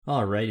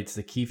All right, it's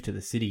the Keefe to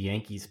the City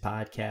Yankees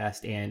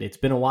podcast, and it's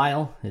been a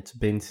while. It's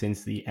been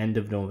since the end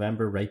of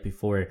November, right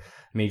before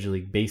Major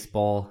League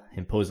Baseball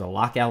imposed a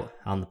lockout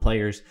on the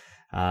players,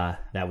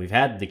 that we've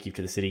had the Keefe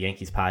to the City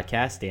Yankees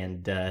podcast,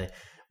 and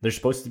there's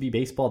supposed to be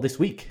baseball this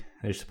week.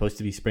 There's supposed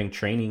to be spring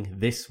training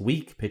this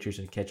week. Pitchers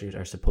and catchers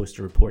are supposed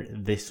to report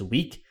this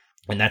week,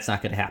 and that's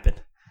not going to happen.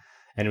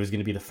 And it was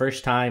going to be the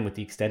first time with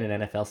the extended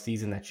NFL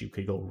season that you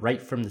could go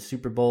right from the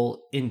Super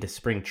Bowl into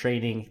spring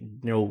training.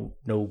 No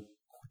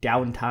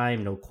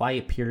downtime, no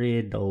quiet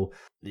period.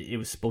 It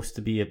was supposed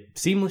to be a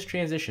seamless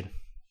transition.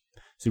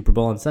 Super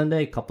Bowl on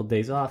Sunday, a couple of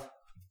days off,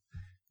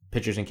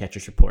 pitchers and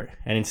catchers report.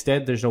 And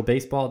instead, there's no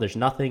baseball. There's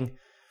nothing.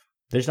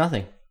 There's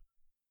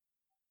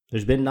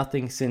been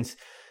nothing since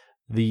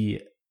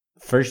the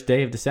first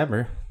day of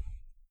December.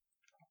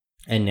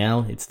 And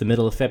now it's the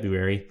middle of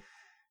February.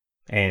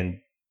 And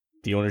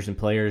the owners and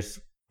players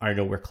are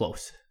nowhere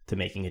close to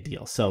making a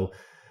deal. So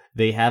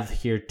they have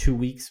here 2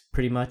 weeks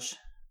pretty much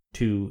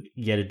to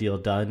get a deal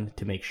done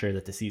to make sure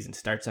that the season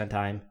starts on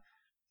time.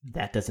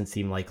 That doesn't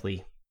seem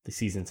likely. The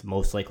season's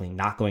most likely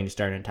not going to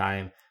start on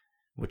time,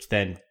 which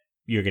then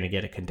you're going to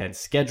get a condensed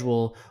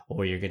schedule,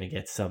 or you're going to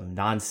get some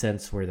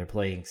nonsense where they're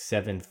playing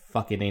 7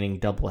 fucking inning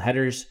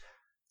doubleheaders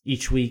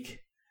each week.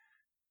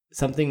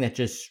 Something that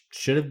just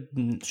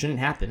shouldn't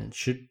happen.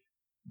 Should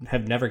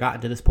have never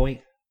gotten to this point.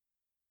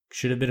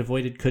 Should have been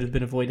avoided, could have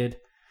been avoided.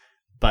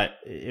 But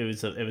it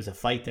was a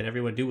fight that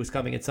everyone knew was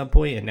coming at some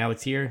point, and now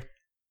it's here.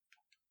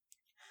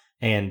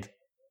 And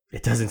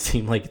it doesn't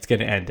seem like it's going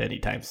to end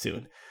anytime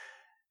soon.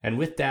 And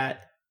with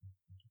that,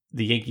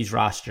 the Yankees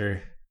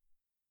roster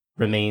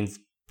remains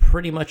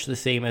pretty much the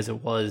same as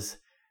it was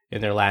in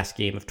their last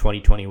game of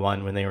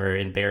 2021 when they were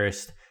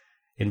embarrassed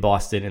in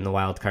Boston in the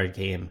wild card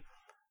game,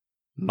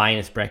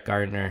 minus Brett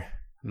Gardner,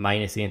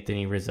 minus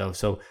Anthony Rizzo.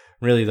 So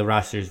really the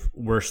roster's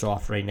worse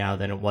off right now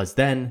than it was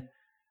then.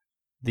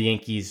 The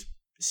Yankees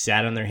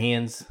sat on their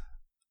hands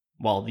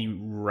while the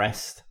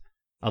rest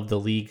of the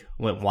league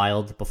went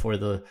wild before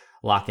the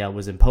lockout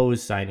was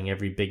imposed, signing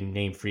every big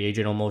name free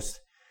agent almost,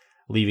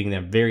 leaving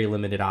them very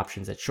limited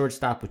options at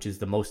shortstop, which is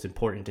the most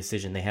important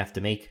decision they have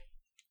to make.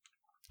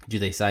 Do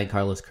they sign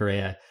Carlos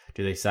Correa?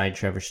 Do they sign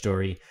Trevor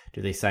Story?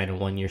 Do they sign a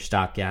 1-year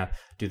stopgap?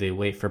 Do they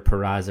wait for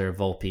Peraza or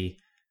Volpe,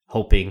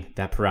 hoping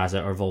that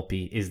Peraza or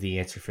Volpe is the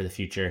answer for the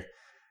future?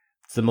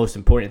 It's the most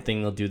important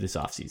thing they'll do this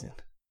offseason.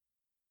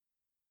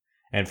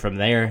 And from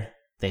there,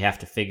 they have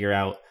to figure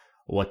out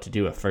what to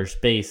do at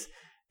first base.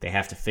 They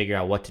have to figure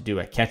out what to do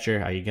at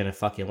catcher. Are you going to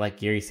fucking let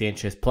Gary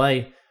Sanchez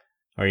play?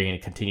 Or are you going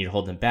to continue to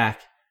hold him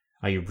back?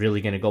 Are you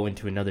really going to go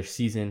into another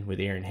season with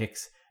Aaron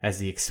Hicks as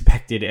the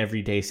expected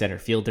everyday center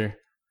fielder,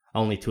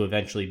 only to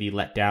eventually be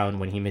let down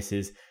when he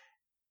misses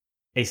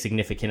a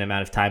significant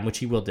amount of time, which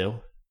he will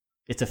do?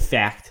 It's a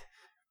fact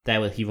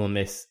that he will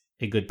miss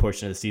a good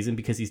portion of the season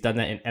because he's done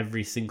that in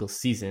every single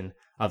season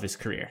of his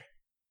career.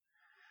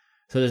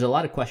 So there's a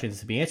lot of questions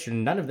to be answered,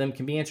 and none of them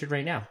can be answered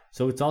right now.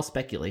 So it's all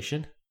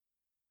speculation.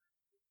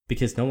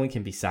 Because no one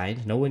can be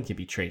signed, no one can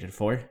be traded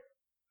for,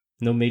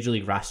 no major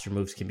league roster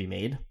moves can be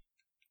made.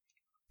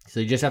 So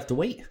you just have to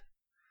wait.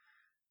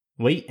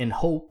 Wait and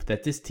hope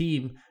that this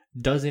team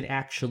doesn't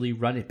actually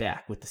run it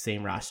back with the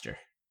same roster,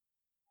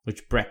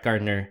 which Brett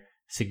Gardner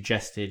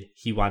suggested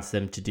he wants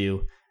them to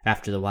do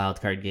after the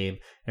wild card game,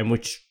 and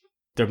which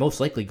they're most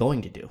likely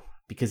going to do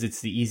because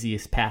it's the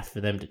easiest path for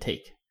them to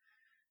take.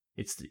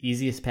 It's the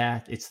easiest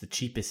path, it's the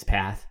cheapest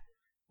path,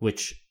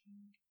 which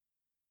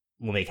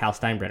will make Hal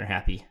Steinbrenner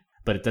happy.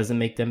 But it doesn't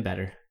make them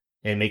better.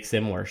 It makes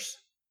them worse.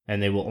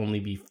 And they will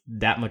only be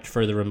that much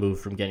further removed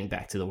from getting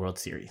back to the World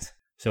Series.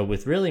 So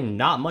with really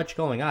not much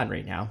going on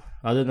right now,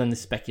 other than the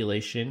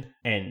speculation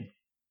and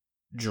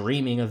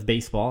dreaming of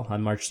baseball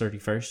on March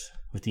 31st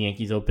with the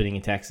Yankees opening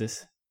in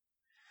Texas,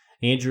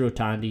 Andrew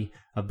Otondi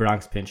of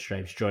Bronx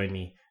Pinstripes joined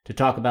me to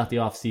talk about the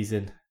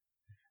offseason,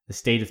 the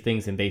state of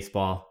things in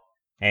baseball,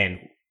 and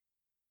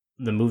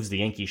the moves the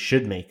Yankees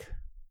should make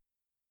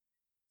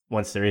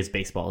once there is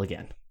baseball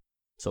again.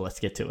 So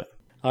let's get to it.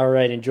 All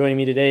right, and joining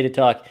me today to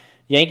talk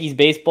Yankees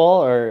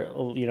baseball, or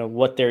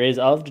what there is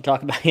of to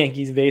talk about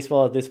Yankees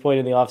baseball at this point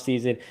in the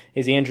offseason,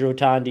 is Andrew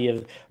Otondi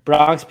of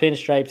Bronx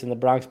Pinstripes and the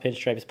Bronx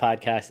Pinstripes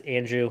podcast.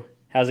 Andrew,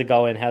 how's it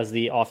going? How's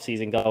the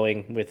offseason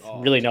going with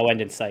really no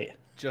end in sight?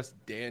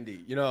 Just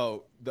dandy.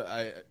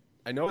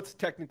 I know it's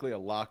technically a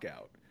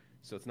lockout,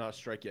 so it's not a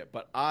strike yet,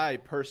 but I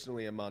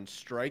personally am on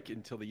strike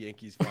until the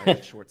Yankees find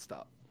a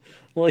shortstop.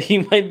 Well, he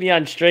might be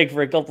on strike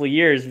for a couple of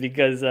years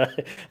because I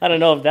don't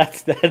know if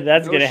that's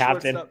going to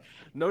happen.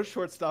 No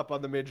shortstop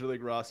on the major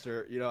league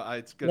roster.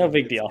 It's no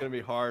big deal. It's going to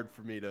be hard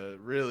for me to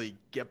really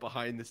get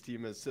behind this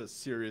team as a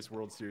serious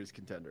World Series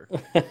contender.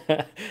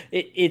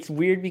 It's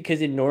weird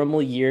because in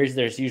normal years,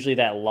 there's usually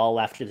that lull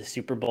after the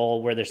Super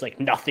Bowl where there's like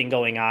nothing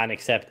going on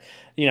except,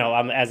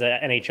 I'm as an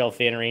NHL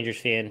fan, a Rangers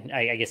fan,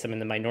 I guess I'm in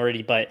the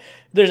minority, but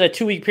there's a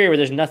 2-week period where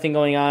there's nothing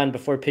going on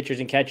before pitchers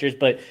and catchers.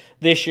 But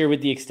this year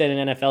with the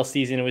extended NFL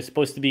season, it was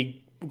supposed to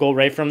go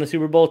right from the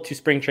Super Bowl to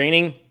spring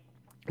training.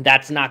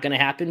 That's not going to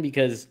happen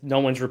because no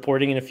one's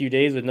reporting in a few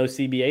days with no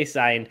CBA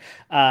signed.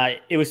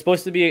 It was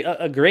supposed to be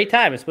a great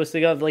time. It's supposed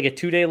to go like a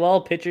 2-day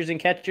lull, pitchers and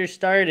catchers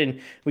start, and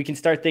we can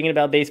start thinking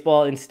about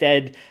baseball.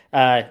 Instead,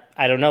 I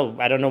don't know.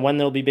 I don't know when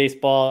there'll be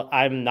baseball.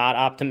 I'm not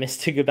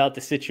optimistic about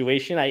the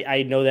situation.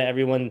 I know that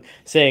everyone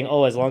saying,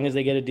 oh, as long as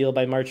they get a deal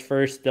by March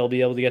 1st, they'll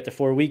be able to get the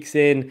 4 weeks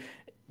in.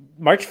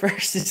 March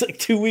 1st is like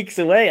 2 weeks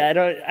away.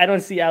 I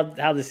don't see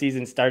how the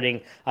season's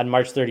starting on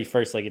March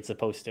 31st like it's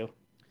supposed to.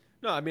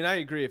 No, I mean, I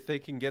agree. If they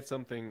can get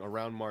something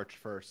around March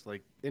 1st,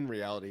 like in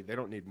reality, they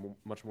don't need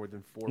much more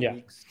than 4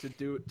 weeks to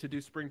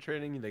do spring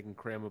training. They can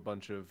cram a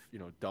bunch of,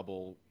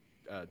 double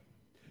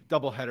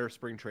header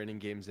spring training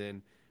games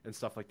in and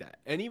stuff like that.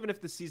 And even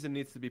if the season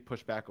needs to be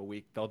pushed back a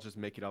week, they'll just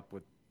make it up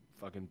with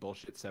fucking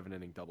bullshit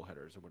 7-inning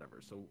doubleheaders or whatever.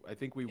 So I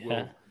think we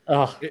will.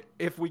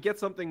 If we get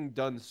something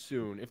done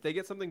soon,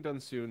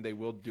 they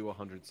will do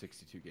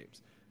 162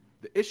 games.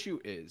 The issue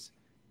is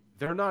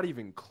they're not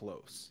even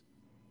close.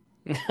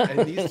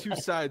 And these two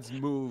sides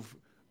move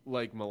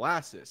like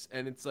molasses,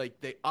 and it's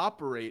like they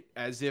operate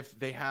as if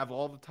they have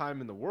all the time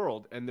in the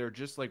world, and they're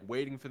just like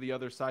waiting for the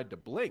other side to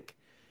blink.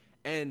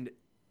 And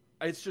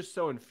it's just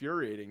so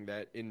infuriating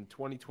that in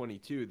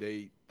 2022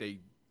 they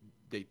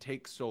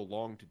take so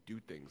long to do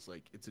things.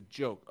 Like, it's a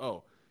joke.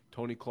 Oh,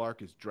 Tony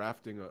Clark is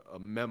drafting a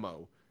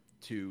memo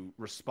to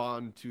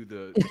respond to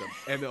the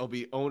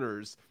MLB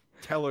owners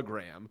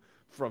telegram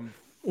from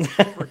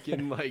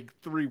freaking like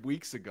 3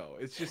 weeks ago.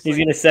 It's just he's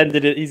gonna send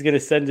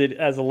it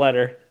as a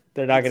letter.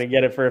 They're not gonna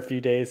get it for a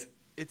few days.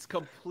 It's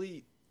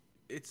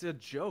a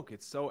joke.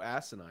 It's so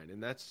asinine,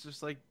 and that's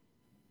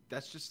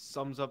just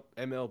sums up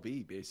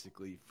MLB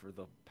basically for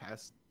the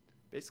past,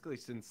 basically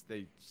since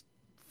they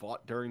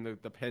fought during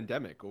the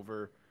pandemic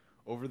over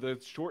the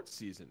short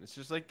season. It's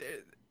just like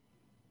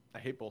I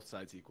hate both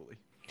sides equally.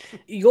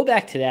 You go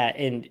back to that,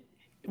 and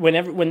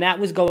when that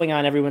was going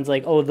on, everyone's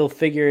like, oh, they'll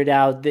figure it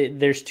out.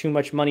 There's too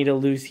much money to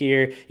lose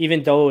here,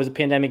 even though it was a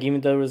pandemic,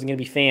 even though there wasn't going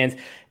to be fans.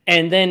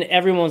 And then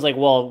everyone's like,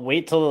 well,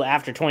 wait till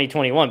after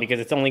 2021 because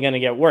it's only going to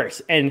get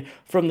worse. And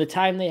from the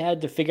time they had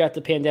to figure out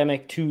the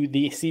pandemic to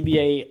the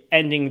CBA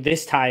ending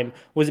this time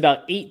was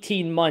about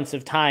 18 months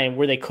of time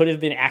where they could have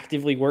been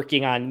actively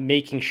working on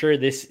making sure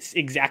this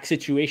exact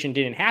situation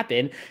didn't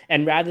happen.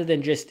 And rather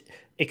than just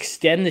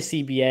extend the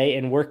CBA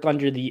and work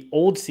under the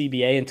old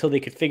CBA until they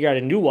could figure out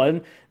a new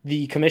one,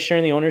 the commissioner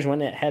and the owners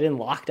went ahead and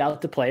locked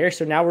out the players.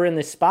 So now we're in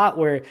this spot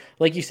where,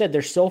 like you said,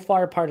 they're so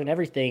far apart in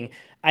everything.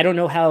 I don't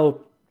know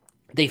how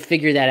they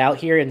figure that out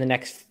here in the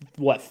next,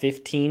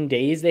 15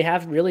 days they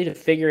have really to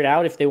figure it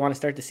out if they want to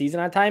start the season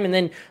on time. And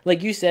then,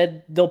 like you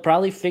said, they'll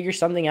probably figure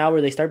something out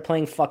where they start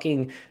playing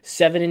fucking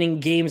 7-inning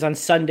games on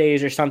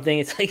Sundays or something.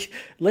 It's like,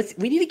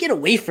 we need to get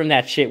away from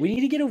that shit. We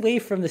need to get away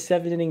from the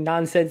 7-inning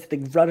nonsense, the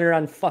runner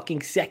on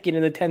fucking second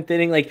in the 10th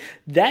inning. Like,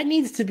 that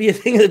needs to be a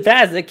thing of the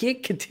past. That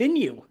can't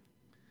continue.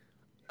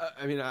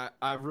 I mean,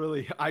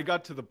 I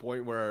got to the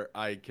point where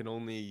I can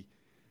only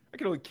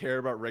care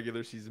about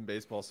regular season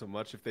baseball so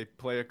much if they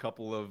play a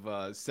couple of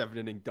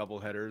 7-inning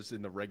doubleheaders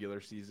in the regular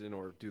season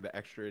or do the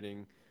extra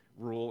inning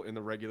rule in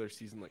the regular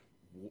season. Like,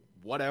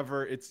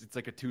 whatever. It's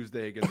like a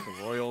Tuesday against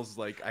the Royals.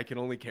 Like, I can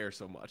only care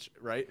so much,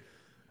 right?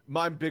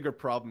 My bigger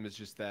problem is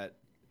just that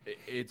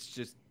it's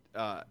just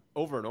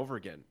over and over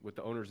again with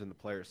the owners and the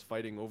players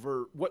fighting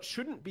over what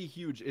shouldn't be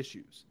huge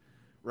issues,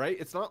 right?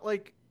 It's not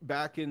like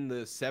back in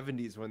the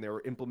 70s when they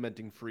were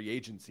implementing free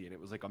agency and it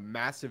was like a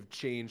massive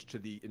change to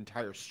the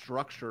entire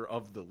structure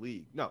of the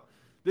league. No,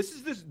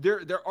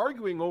 they're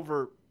arguing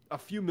over a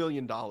few $1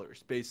 million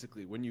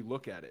basically when you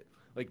look at it.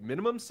 Like,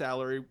 minimum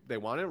salary, they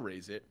want to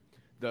raise it.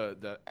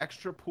 The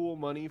extra pool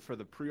money for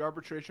the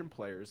pre-arbitration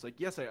players. Like,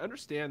 yes, I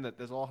understand that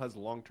this all has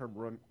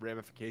long-term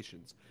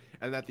ramifications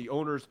and that the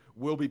owners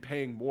will be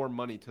paying more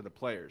money to the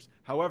players.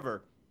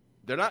 However,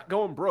 they're not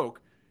going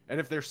broke. And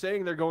if they're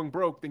saying they're going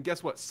broke, then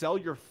guess what? Sell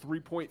your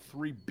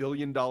 $3.3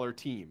 billion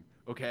team,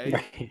 okay?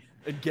 Right.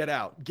 And get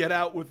out. Get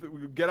out with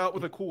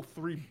a cool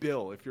 $3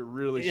 billion if you're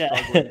really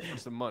struggling for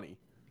some money.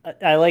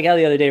 I like how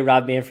the other day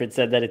Rob Manfred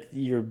said that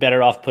you're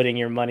better off putting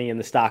your money in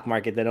the stock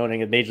market than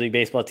owning a Major League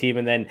Baseball team.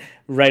 And then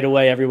right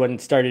away, everyone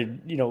started,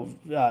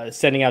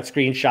 sending out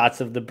screenshots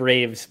of the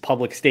Braves'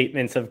 public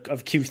statements of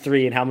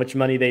Q3 and how much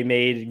money they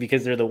made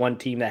because they're the one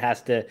team that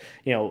has to,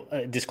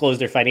 disclose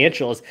their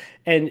financials.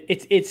 And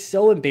it's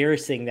so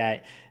embarrassing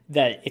that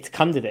it's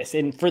come to this.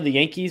 And for the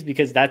Yankees,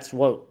 because that's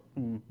what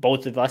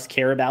both of us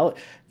care about,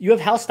 you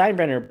have Hal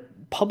Steinbrenner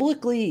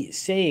publicly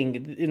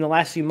saying in the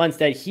last few months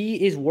that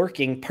he is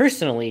working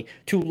personally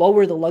to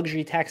lower the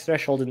luxury tax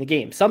threshold in the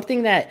game,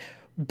 something that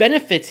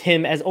benefits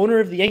him as owner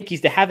of the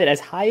Yankees to have it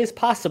as high as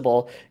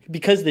possible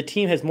because the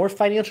team has more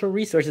financial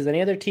resources than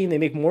any other team. They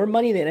make more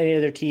money than any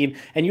other team.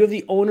 And you have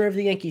the owner of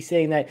the Yankees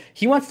saying that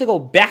he wants to go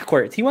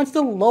backwards. He wants to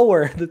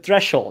lower the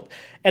threshold.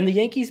 And the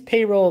Yankees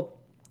payroll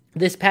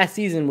this past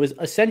season was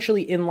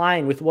essentially in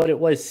line with what it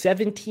was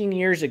 17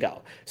 years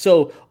ago.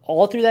 So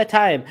all through that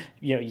time,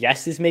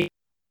 Yes is making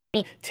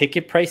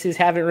Ticket prices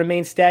haven't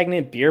remained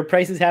stagnant. Beer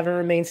prices haven't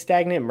remained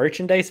stagnant.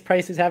 Merchandise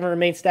prices haven't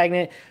remained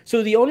stagnant.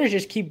 So the owners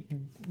just keep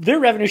their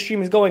revenue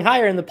stream is going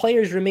higher and the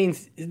players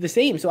remains the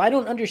same. So I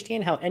don't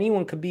understand how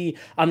anyone could be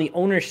on the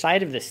owner's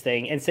side of this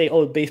thing and say,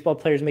 oh, baseball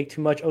players make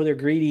too much. Oh, they're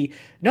greedy.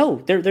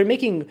 No, they're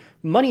making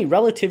money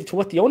relative to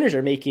what the owners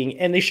are making,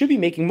 and they should be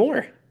making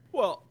more.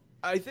 Well,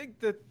 I think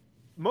that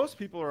most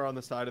people are on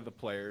the side of the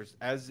players.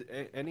 As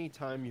any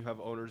time you have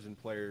owners and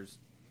players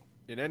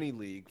in any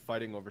league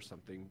fighting over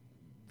something,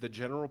 the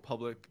general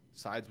public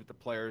sides with the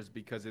players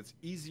because it's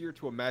easier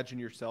to imagine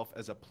yourself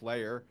as a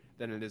player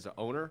than it is an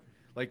owner.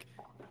 Like,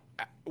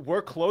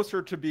 we're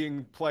closer to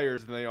being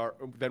players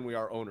than we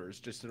are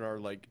owners, just in our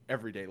like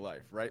everyday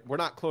life, right? We're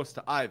not close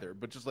to either,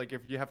 but just like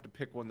if you have to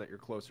pick one that you're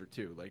closer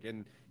to, like,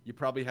 and you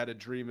probably had a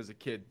dream as a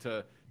kid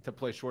to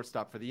play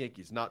shortstop for the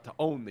Yankees, not to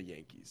own the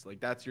Yankees. Like,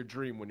 that's your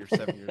dream when you're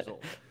 7 years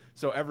old.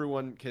 So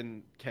everyone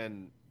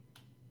can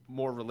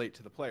more relate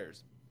to the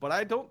players. But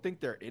I don't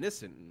think they're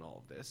innocent in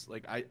all of this.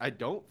 Like, I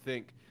don't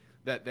think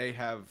that they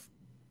have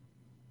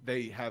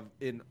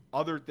in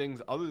other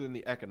things other than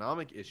the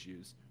economic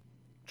issues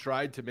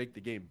tried to make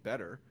the game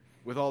better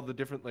with all the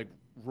different like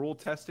rule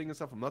testing and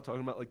stuff. I'm not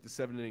talking about like the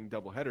 7-inning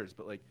doubleheaders,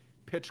 but like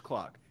pitch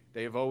clock.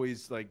 They have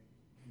always like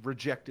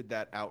rejected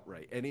that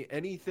outright.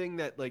 Anything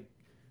that like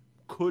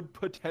could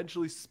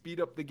potentially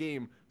speed up the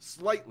game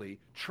slightly,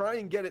 try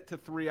and get it to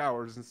 3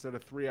 hours instead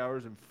of 3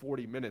 hours and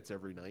 40 minutes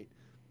every night.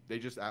 They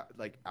just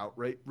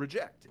outright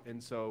reject.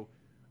 And so,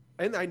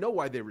 and I know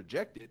why they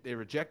reject it. They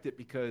reject it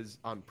because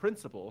on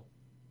principle,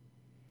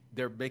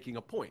 they're making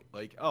a point.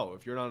 Like, oh,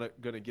 if you're not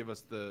going to give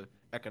us the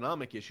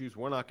economic issues,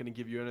 we're not going to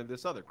give you any of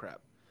this other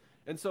crap.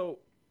 And so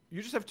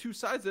you just have two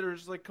sides that are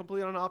just like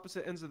completely on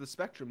opposite ends of the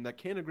spectrum that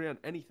can't agree on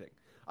anything.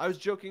 I was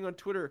joking on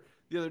Twitter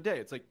the other day.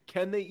 It's like,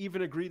 can they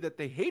even agree that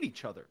they hate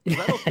each other?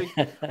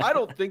 I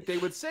don't think they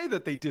would say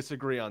that they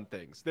disagree on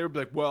things. They would be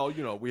like, well,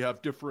 you know, we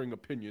have differing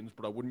opinions,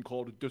 but I wouldn't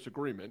call it a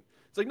disagreement.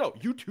 It's like, no,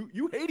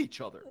 you hate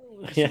each other.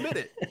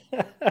 Admit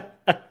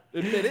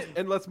it,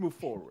 and let's move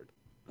forward.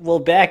 Well,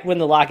 back when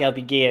the lockout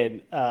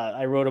began,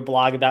 I wrote a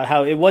blog about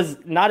how it was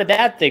not a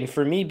bad thing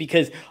for me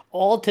because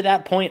to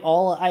that point,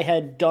 all I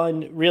had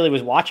done really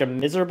was watch a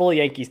miserable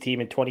Yankees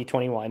team in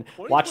 2021.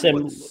 Watch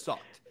them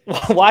sucked.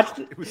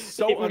 It was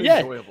so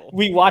unenjoyable.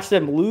 We watched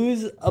them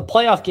lose a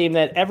playoff game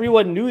that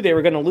everyone knew they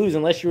were going to lose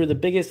unless you were the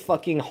biggest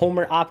fucking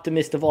homer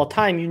optimist of all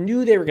time. You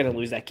knew they were going to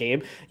lose that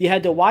game. You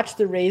had to watch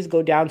the Rays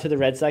go down to the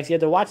Red Sox. You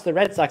had to watch the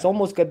Red Sox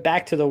almost get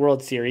back to the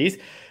World Series.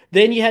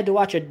 Then you had to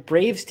watch a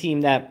Braves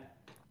team that,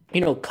 you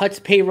know, cuts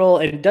payroll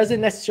and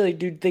doesn't necessarily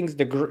do things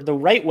the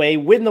right way,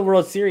 win the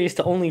World Series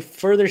to only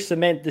further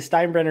cement the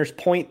Steinbrenner's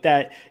point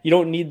that you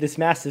don't need this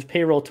massive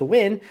payroll to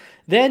win.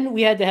 Then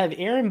we had to have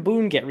Aaron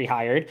Boone get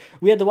rehired.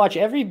 We had to watch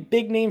every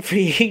big name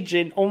free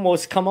agent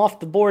almost come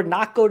off the board,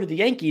 not go to the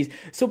Yankees.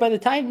 So by the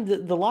time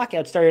the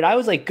lockout started, I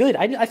was like, good,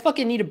 I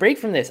fucking need a break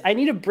from this. I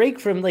need a break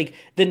from like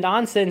the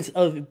nonsense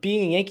of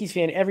being a Yankees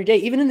fan every day,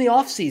 even in the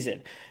off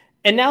season.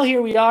 And now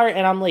here we are,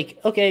 and I'm like,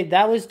 okay,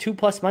 that was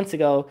 2+ months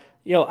ago.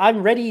 You know,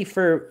 I'm ready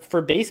for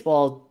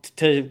baseball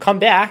to come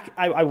back.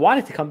 I want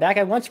it to come back.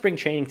 I want spring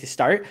training to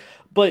start.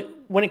 But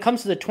when it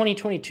comes to the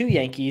 2022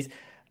 Yankees,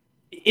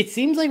 it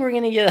seems like we're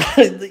going to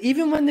get,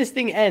 even when this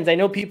thing ends, I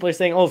know people are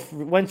saying, oh,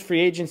 once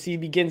free agency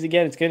begins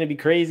again, it's going to be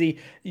crazy.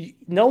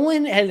 No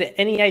one has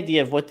any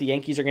idea of what the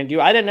Yankees are going to do.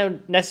 I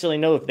don't necessarily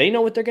know if they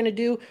know what they're going to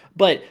do,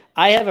 but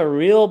I have a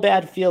real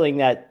bad feeling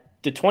that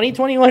the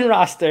 2021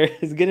 roster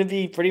is going to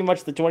be pretty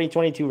much the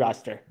 2022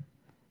 roster.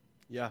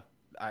 Yeah.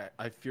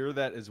 I fear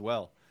that as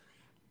well.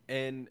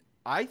 And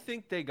I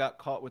think they got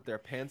caught with their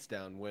pants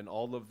down when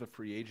all of the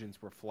free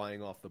agents were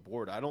flying off the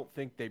board. I don't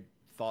think they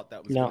thought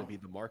that was going to be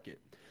the market.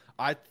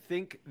 I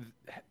think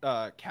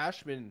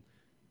Cashman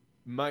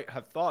might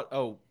have thought,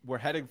 oh, we're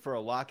heading for a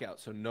lockout,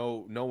 so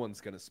no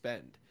one's going to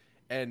spend.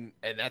 And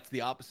that's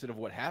the opposite of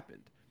what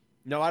happened.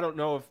 Now, I don't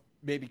know if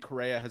maybe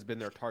Correa has been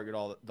their target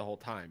the whole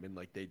time, and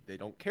like they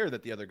don't care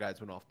that the other guys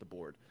went off the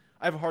board.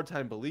 I have a hard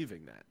time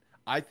believing that.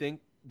 I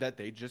think that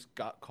they just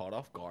got caught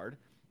off guard.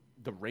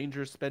 The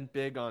Rangers spent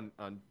big on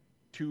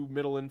two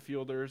middle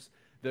infielders.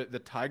 The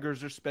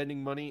Tigers are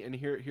spending money, and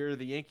here are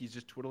the Yankees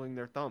just twiddling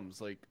their thumbs.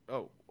 Like,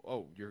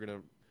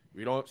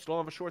 we still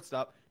have a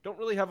shortstop, don't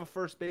really have a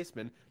first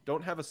baseman,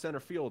 don't have a center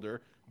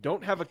fielder,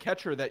 don't have a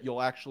catcher that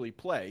you'll actually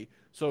play.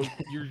 So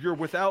you're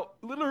without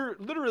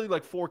literally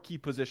like 4 key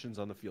positions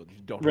on the field.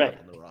 You don't have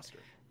on the roster.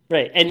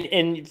 Right,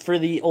 and for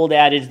the old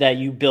adage that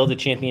you build a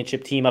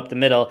championship team up the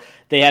middle,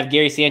 they have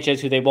Gary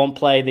Sanchez, who they won't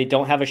play. They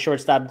don't have a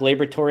shortstop.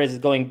 Gleyber Torres is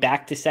going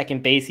back to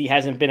second base. He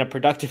hasn't been a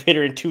productive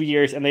hitter in 2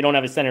 years, and they don't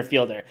have a center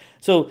fielder.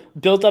 So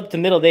built up to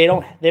middle, they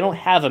don't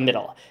have a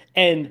middle.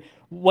 And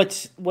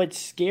what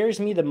scares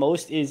me the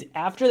most is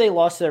after they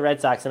lost to the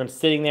Red Sox, and I'm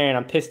sitting there and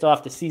I'm pissed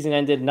off. The season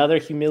ended, another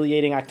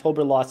humiliating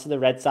October loss to the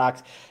Red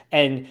Sox,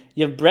 and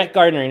you have Brett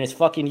Gardner in his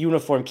fucking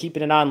uniform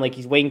keeping it on like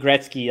he's Wayne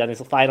Gretzky on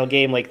his final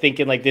game, like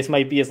thinking like this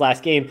might be his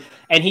last game.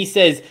 And he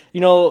says,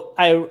 you know,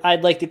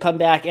 I'd like to come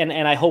back and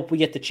I hope we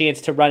get the chance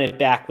to run it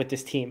back with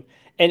this team.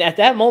 And at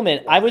that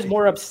moment, I was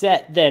more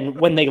upset than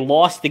when they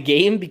lost the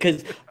game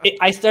because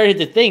I started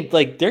to think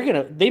like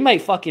they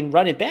might fucking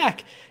run it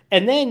back.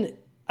 And then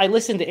I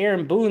listened to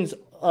Aaron Boone's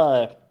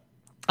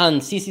on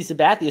CC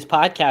Sabathia's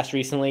podcast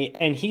recently,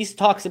 and he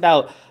talks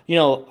about,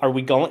 are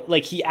we going,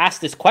 like, he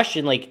asked this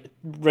question, like,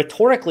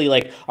 rhetorically,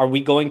 like, are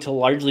we going to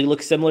largely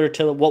look similar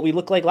to what we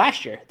looked like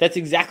last year? That's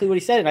exactly what he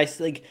said. And I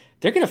said, like,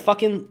 they're going to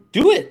fucking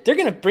do it. They're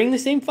going to bring the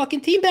same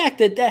fucking team back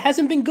that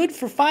hasn't been good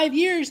for 5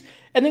 years,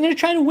 and they're going to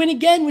try to win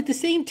again with the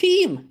same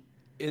team.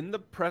 In the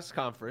press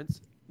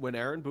conference, when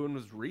Aaron Boone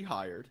was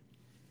rehired,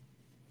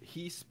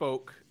 he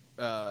spoke,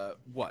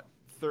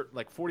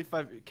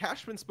 45,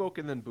 Cashman spoke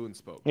and then Boone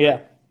spoke. Yeah.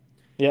 Right?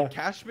 Yeah.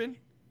 Cashman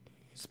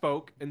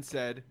spoke and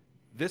said,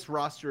 this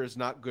roster is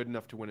not good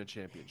enough to win a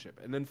championship.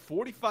 And then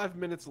 45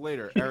 minutes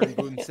later, Aaron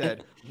Boone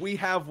said, we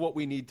have what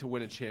we need to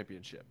win a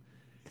championship.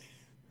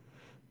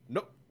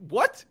 No,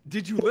 what?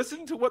 Did you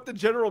listen to what the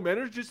general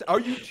manager just said? Are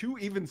you two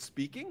even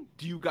speaking?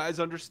 Do you guys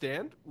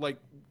understand? Like,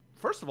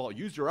 first of all,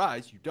 use your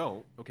eyes. You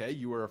don't, okay?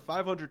 You were a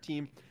 500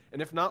 team,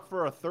 and if not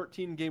for a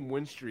 13-game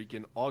win streak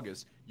in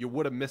August, you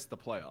would have missed the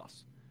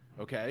playoffs,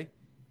 okay?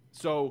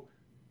 So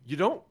you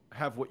don't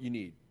have what you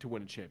need to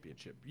win a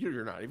championship.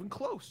 You're not even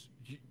close.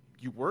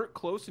 You weren't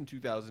close in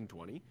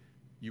 2020.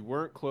 You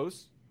weren't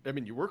close. I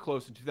mean, you were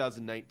close in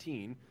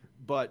 2019,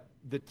 but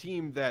the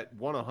team that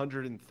won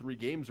 103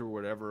 games or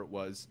whatever it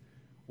was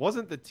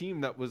wasn't the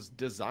team that was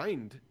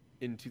designed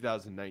in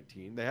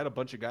 2019. They had a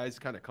bunch of guys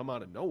kind of come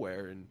out of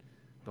nowhere, and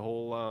the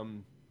whole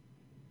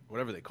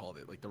whatever they called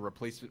it, like the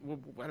replacement.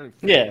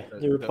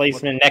 The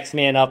replacement, next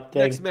man up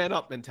thing. Next man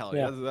up mentality.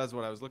 Yeah. That's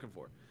what I was looking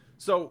for.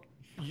 So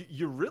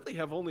you really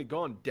have only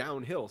gone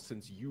downhill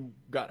since you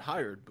got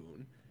hired,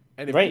 Boone.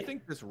 And if you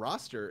think this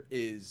roster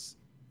is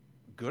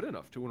good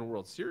enough to win a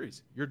World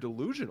Series, you're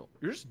delusional.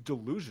 You're just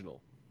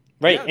delusional.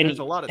 Right. Yeah, and there's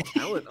a lot of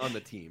talent on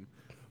the team,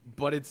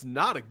 but it's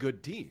not a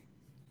good team.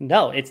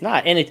 No, it's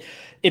not. And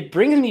it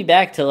brings me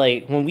back to,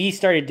 like, when we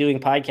started doing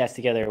podcasts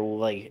together,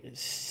 like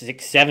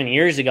 6-7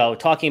 years ago,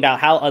 talking about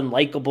how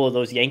unlikable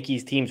those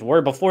Yankees teams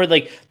were before,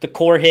 like, the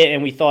core hit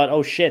and we thought,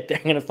 oh shit, they're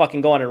going to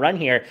fucking go on a run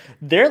here.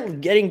 They're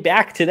getting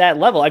back to that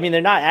level. I mean,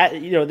 they're not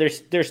at,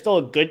 they're still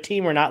a good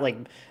team. They're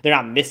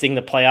not missing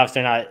the playoffs.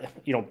 They're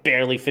not,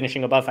 barely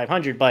finishing above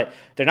 500, but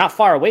they're not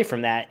far away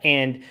from that.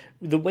 And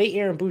the way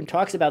Aaron Boone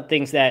talks about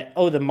things that,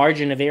 the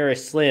margin of error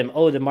is slim.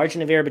 The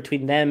margin of error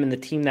between them and the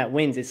team that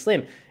wins is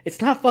slim. It's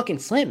not fucking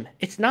slim.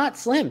 It's not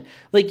slim.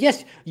 Like,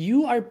 yes,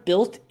 you are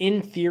built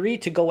in theory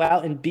to go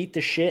out and beat the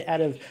shit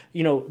out of,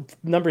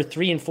 number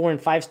 3 and 4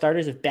 and 5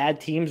 starters of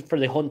bad teams for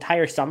the whole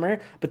entire summer.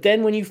 But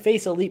then when you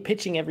face elite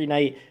pitching every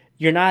night,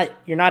 you're not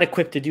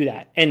equipped to do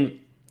that. And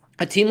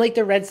a team like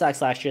the Red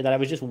Sox last year that I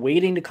was just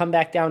waiting to come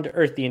back down to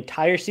earth the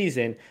entire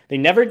season, they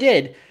never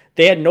did.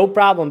 They had no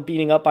problem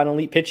beating up on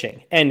elite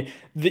pitching. And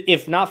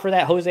if not for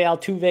that Jose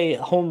Altuve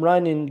home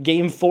run in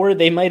Game 4,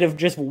 they might have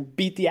just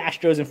beat the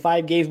Astros in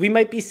 5 games. We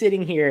might be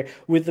sitting here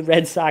with the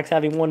Red Sox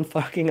having won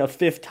fucking a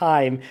 5th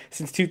time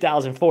since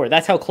 2004.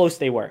 That's how close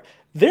they were.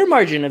 Their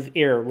margin of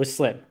error was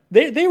slim.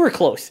 They were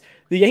close.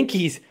 The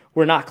Yankees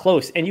were not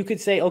close. And you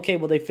could say, okay,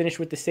 well, they finished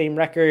with the same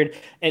record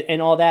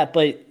and all that,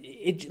 but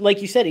it,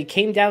 like you said, it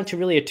came down to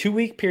really a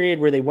 2-week period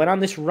where they went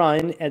on this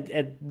run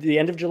at the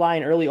end of July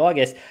and early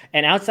August.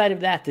 And outside of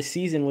that, the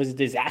season was a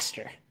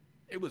disaster.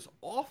 It was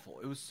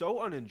awful. It was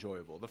so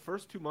unenjoyable. The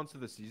first 2 months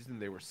of the season,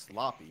 they were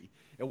sloppy.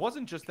 It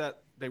wasn't just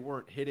that they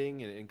weren't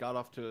hitting and got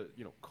off to,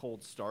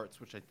 cold starts,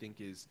 which I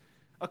think is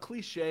a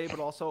cliche, but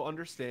also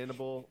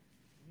understandable.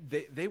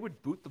 They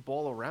would boot the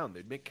ball around.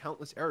 They'd make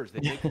countless errors.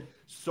 They'd make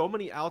so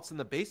many outs in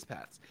the base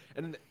paths.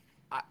 And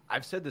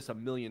I've said this a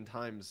million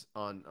times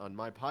on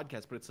my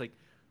podcast, but it's like,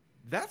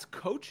 that's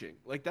coaching.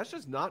 Like, that's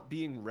just not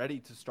being ready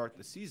to start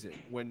the season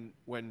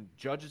when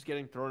Judge is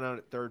getting thrown out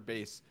at third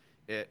base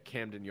at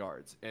Camden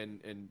Yards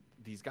and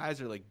these guys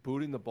are like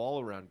booting the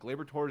ball around.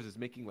 Gleyber Torres is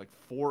making like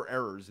 4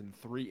 errors in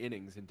 3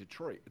 innings in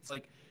Detroit. It's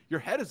like your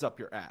head is up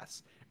your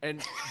ass,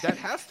 and that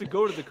has to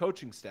go to the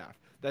coaching staff.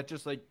 That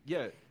just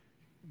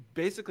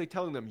basically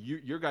telling them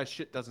your guys'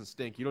 shit doesn't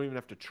stink. You don't even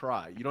have to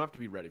try. You don't have to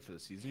be ready for the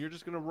season. You're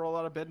just gonna roll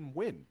out of bed and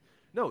win.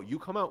 No, you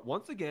come out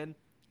once again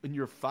and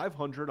you're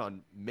 500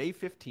 on May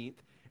 15th,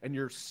 and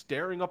you're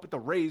staring up at the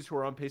Rays, who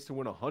are on pace to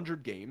win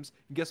 100 games.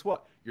 And guess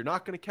what? You're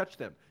not going to catch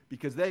them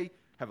because they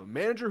have a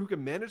manager who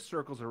can manage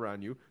circles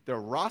around you.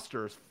 Their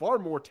roster is far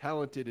more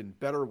talented in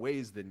better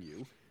ways than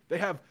you. They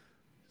have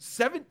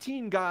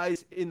 17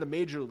 guys in the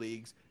major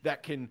leagues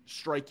that can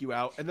strike you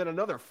out, and then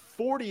another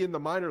 40 in the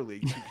minor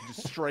leagues who can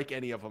just strike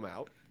any of them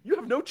out. You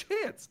have no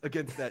chance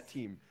against that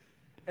team.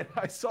 And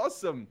I saw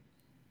some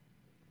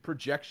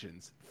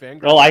projections.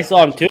 I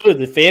saw them too.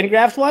 The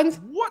Fangraphs ones.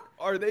 What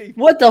are they?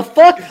 What the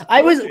fuck?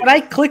 When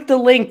I clicked the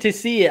link to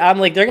see it, I'm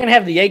like, they're gonna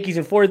have the Yankees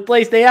in 4th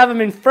place. They have them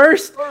in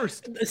first.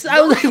 So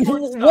I was like,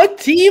 what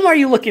team are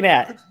you looking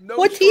at?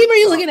 What team are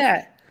you looking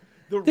at?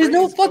 There's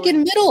no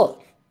fucking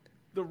middle.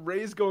 The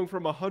Rays going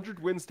from 100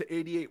 wins to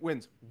 88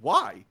 wins.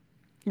 Why?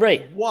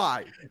 Right.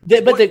 Why?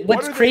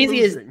 What's crazy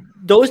is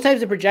those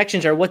types of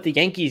projections are what the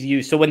Yankees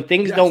use. So when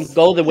things don't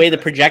go the way the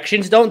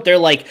projections don't, they're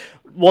like,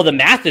 well, the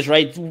math is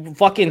right.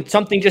 Fucking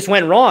something just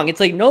went wrong. It's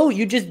like, no,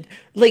 you just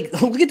like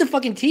look at the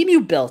fucking team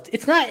you built.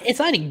 It's not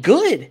any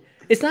good.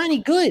 It's not any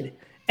good.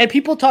 And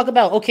people talk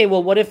about, okay,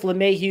 well, what if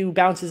LeMahieu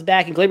bounces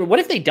back and Gleyber? What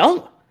if they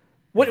don't?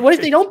 What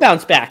if they don't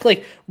bounce back?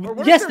 Like,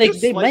 yes,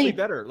 they might.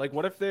 Better. Like,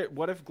 what if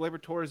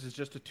Gleyber Torres is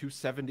just a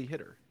 270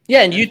 hitter?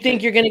 Yeah, and you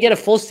think you're going to get a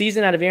full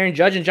season out of Aaron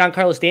Judge and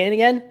Giancarlo Stanton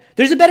again?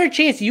 There's a better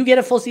chance you get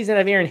a full season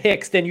out of Aaron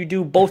Hicks than you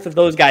do both of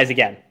those guys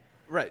again.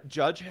 Right.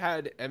 Judge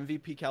had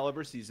MVP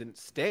caliber season.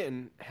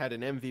 Stanton had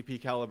an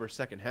MVP caliber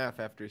second half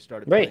after he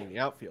started playing in the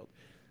outfield.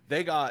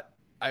 They got,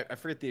 I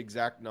forget the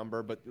exact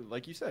number, but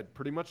like you said,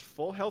 pretty much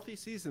full healthy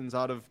seasons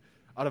out of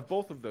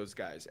both of those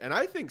guys. And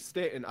I think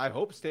I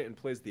hope Stanton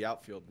plays the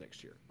outfield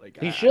next year. Like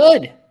he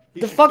should.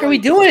 The fuck are we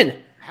doing?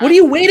 What are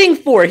you waiting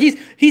for? He's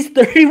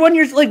 31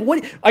 years. Like,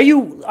 what are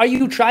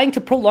you trying to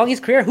prolong his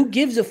career? Who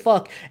gives a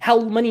fuck how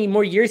many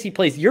more years he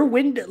plays? Your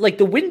window, like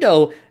the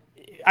window.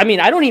 I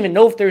mean, I don't even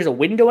know if there's a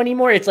window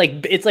anymore. It's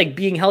like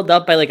being held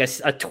up by like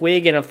a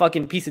twig and a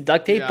fucking piece of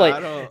duct tape.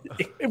 Yeah,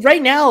 but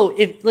right now,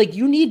 if like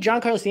you need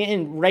Giancarlo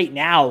Stanton right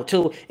now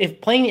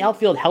if playing the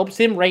outfield helps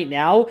him right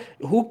now,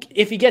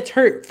 if he gets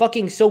hurt,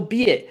 fucking so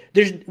be it.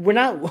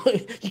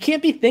 You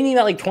can't be thinking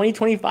about like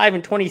 2025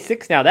 and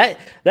 26 now.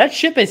 That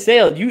ship has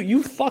sailed.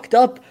 You fucked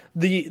up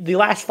the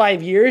last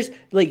 5 years.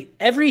 Like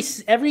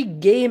every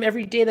game,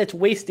 every day that's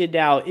wasted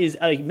now is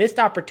a missed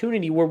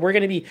opportunity where we're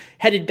going to be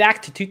headed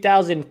back to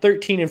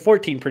 2013 and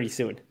 14 pretty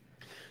soon.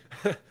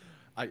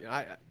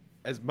 I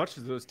as much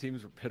as those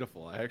teams were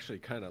pitiful, I actually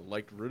kind of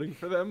liked rooting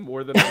for them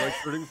more than I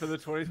liked rooting for the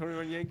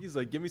 2021 Yankees.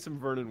 Like, give me some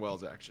Vernon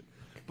Wells action.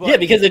 But, yeah,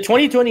 because the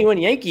 2021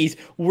 Yankees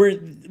were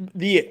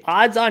the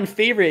odds-on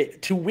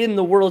favorite to win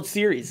the World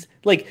Series.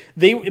 Like,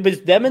 it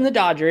was them and the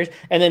Dodgers,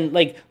 and then,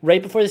 like,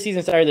 right before the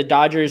season started, the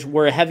Dodgers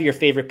were a heavier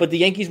favorite, but the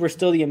Yankees were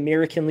still the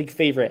American League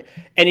favorite.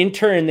 And in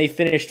turn, they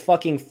finished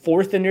fucking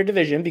fourth in their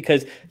division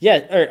because,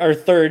 or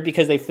third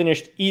because they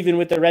finished even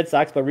with the Red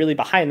Sox, but really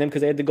behind them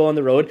because they had to go on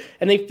the road,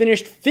 and they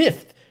finished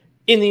fifth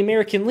in the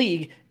American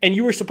League, and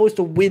you were supposed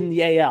to win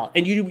the AL,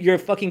 and your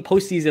fucking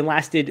postseason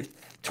lasted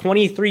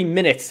 23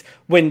 minutes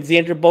when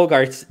Xander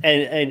Bogaerts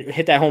and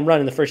hit that home run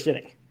in the first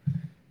inning.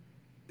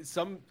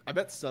 I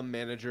bet some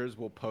managers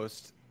will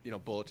post,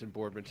 bulletin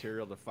board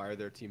material to fire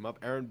their team up.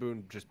 Aaron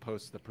Boone just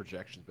posts the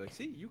projections. Like,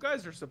 see, you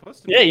guys are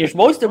supposed to. Yeah, you're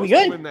supposed to be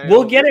good.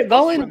 We'll get it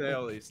going.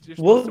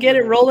 We'll get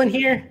it rolling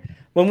here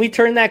when we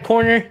turn that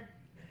corner.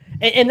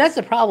 And that's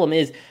the problem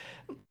is,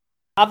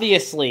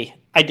 obviously,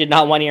 I did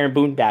not want Aaron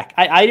Boone back.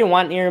 I didn't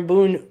want Aaron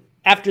Boone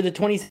after the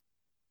 20.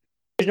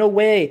 There's no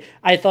way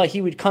I thought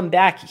he would come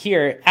back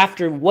here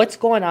after what's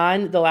going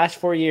on the last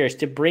 4 years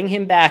to bring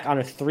him back on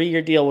a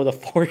 3-year deal with a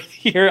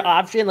 4th-year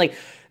option. Like,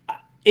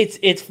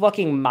 it's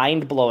fucking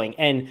mind-blowing.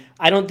 And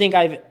I don't think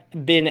I've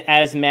been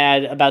as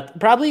mad about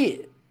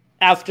probably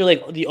after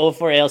like the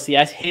 04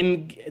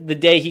 ALCS, the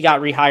day he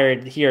got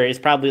rehired here is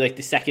probably like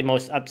the second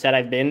most upset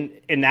I've been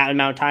in that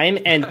amount of time.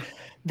 And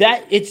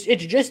that it's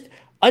just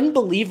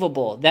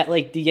unbelievable that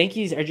like the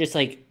Yankees are just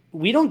like,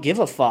 we don't give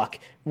a fuck.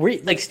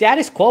 We like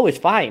status quo is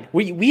fine.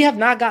 We have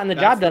not gotten the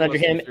job done under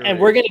him, and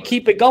we're going to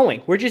keep it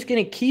going. We're just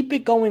going to keep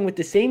it going with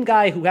the same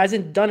guy who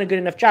hasn't done a good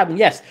enough job. And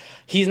yes,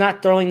 he's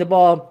not throwing the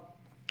ball,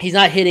 he's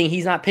not hitting,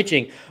 he's not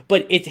pitching,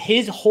 but it's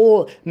his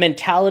whole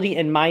mentality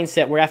and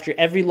mindset where after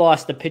every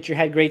loss, the pitcher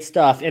had great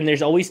stuff, and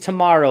there's always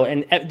tomorrow,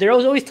 and there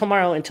was always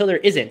tomorrow until there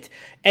isn't.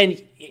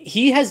 And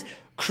he has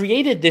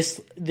created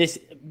this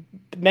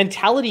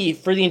mentality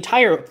for the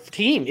entire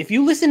team. If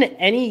you listen to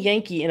any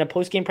Yankee in a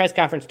post-game press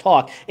conference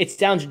talk, it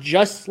sounds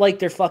just like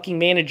their fucking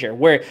manager,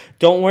 where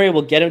don't worry,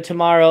 we'll get him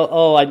tomorrow.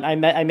 Oh, I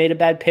made a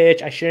bad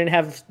pitch. I shouldn't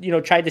have,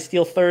 tried to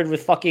steal third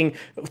with fucking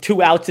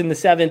 2 outs in the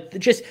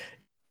 7th.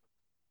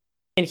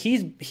 And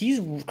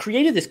he's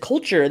created this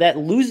culture that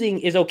losing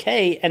is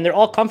okay, and they're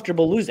all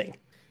comfortable losing.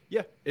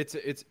 Yeah, it's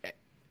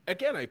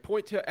again, I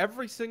point to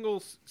every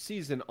single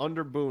season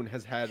under Boone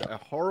has had a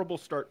horrible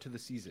start to the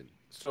season.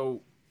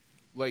 So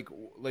like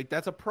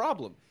that's a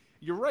problem.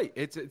 You're right.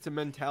 It's a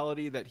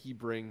mentality that he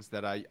brings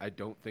that I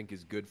don't think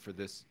is good for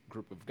this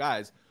group of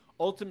guys.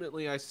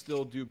 Ultimately, I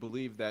still do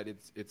believe that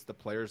it's the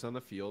players on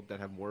the field that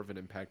have more of an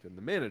impact than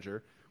the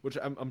manager, which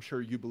I'm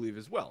sure you believe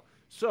as well.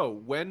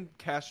 So when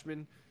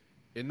Cashman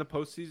in the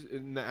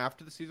postseason,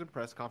 after the season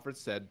press conference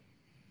said,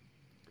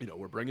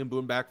 we're bringing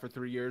Boone back for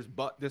 3 years,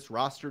 but this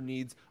roster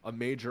needs a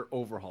major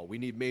overhaul. We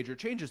need major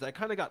changes. I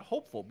kind of got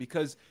hopeful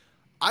because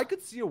I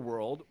could see a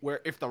world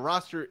where if the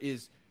roster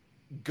is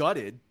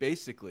gutted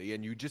basically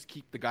and you just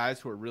keep the guys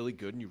who are really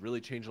good and you really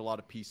change a lot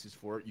of pieces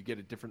for it, you get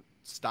a different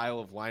style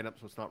of lineup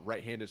so it's not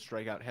right-handed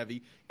strikeout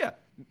heavy. Yeah,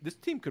 this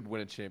team could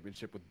win a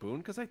championship with Boone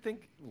because I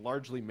think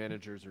largely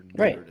managers are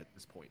neutered at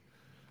this point.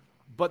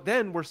 But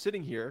then we're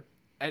sitting here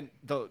and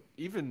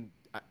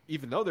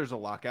even though there's a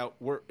lockout,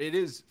 it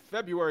is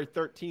February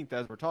 13th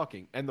as we're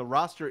talking, and the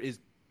roster is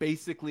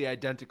basically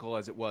identical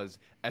as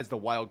the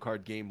wild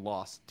card game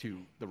loss to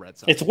the Red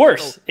Sox. It's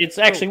worse. It's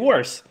actually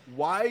worse.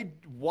 Why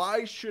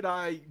should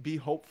I be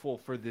hopeful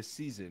for this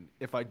season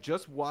if I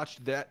just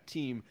watched that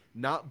team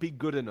not be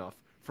good enough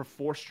for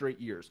 4 straight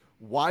years?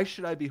 Why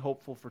should I be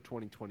hopeful for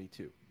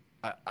 2022?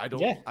 I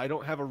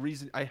don't have a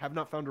reason. I have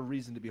not found a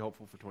reason to be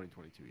hopeful for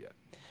 2022 yet.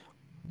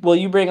 Well,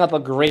 you bring up a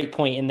great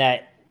point in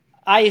that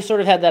I sort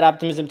of had that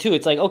optimism too.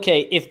 It's like,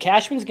 okay, if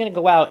Cashman's going to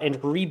go out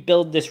and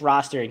rebuild this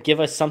roster and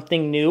give us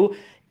something new,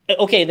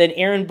 okay, then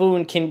Aaron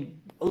Boone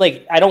can,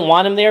 like, I don't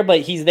want him there,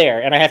 but he's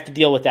there, and I have to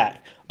deal with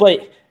that.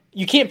 But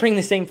you can't bring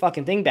the same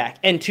fucking thing back.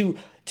 And to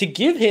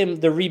give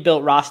him the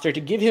rebuilt roster,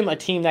 to give him a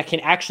team that can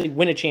actually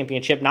win a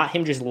championship, not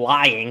him just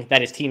lying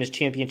that his team is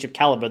championship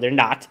caliber, they're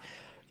not.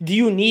 Do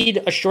you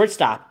need a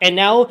shortstop? And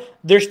now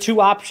there's 2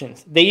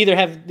 options. They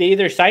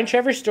either sign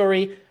Trevor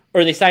Story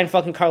or they sign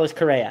fucking Carlos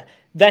Correa.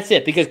 That's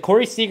it, because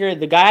Corey Seager,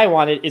 the guy I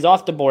wanted, is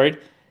off the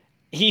board.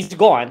 He's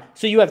gone.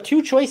 So you have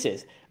 2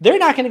 choices. They're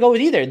not going to go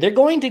with either. They're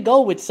going to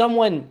go with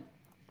someone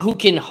who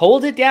can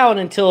hold it down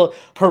until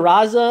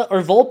Peraza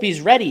or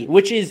Volpe's ready,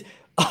 which is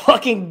a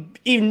fucking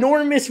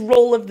enormous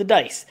roll of the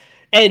dice.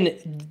 And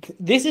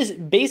this is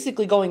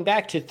basically going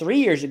back to 3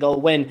 years ago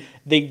when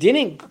they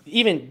didn't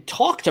even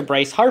talk to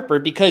Bryce Harper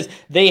because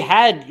they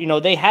had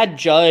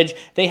Judge,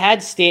 they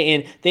had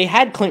Stanton, they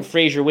had Clint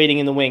Frazier waiting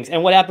in the wings.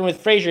 And what happened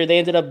with Frazier? They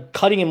ended up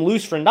cutting him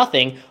loose for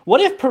nothing. What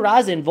if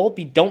Peraza and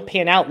Volpe don't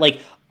pan out like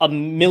a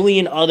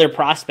million other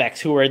prospects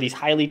who are these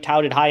highly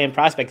touted high-end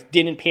prospects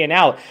didn't pan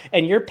out?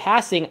 And you're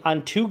passing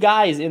on 2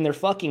 guys in their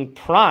fucking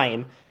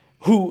prime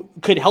who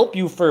could help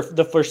you for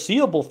the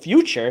foreseeable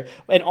future,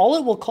 and all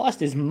it will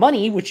cost is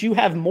money, which you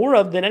have more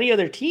of than any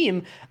other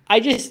team. I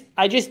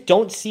just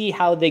don't see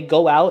how they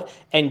go out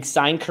and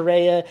sign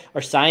Correa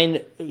or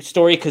sign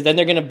Story, because then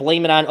they're going to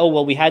blame it on, oh,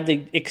 well, we had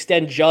to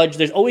extend Judge.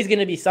 There's always going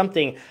to be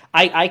something.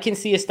 I can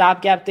see a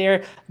stopgap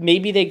there.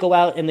 Maybe they go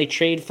out and they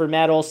trade for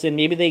Matt Olson.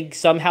 Maybe they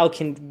somehow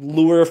can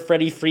lure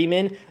Freddie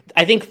Freeman.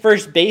 I think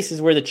first base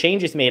is where the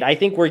change is made. I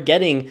think we're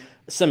getting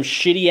some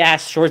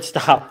shitty-ass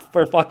shortstop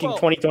for fucking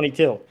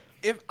 2022.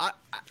 If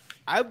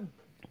I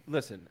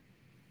listen,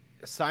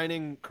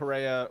 signing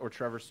Correa or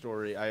Trevor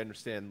Story, I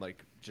understand,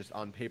 like, just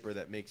on paper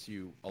that makes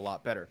you a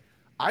lot better.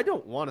 I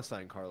don't want to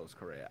sign Carlos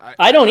Correa.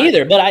 I don't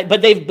either,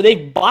 but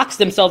they've boxed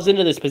themselves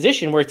into this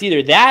position where it's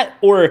either that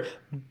or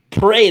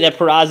pray that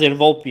Peraza and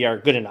Volpe are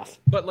good enough.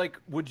 But, like,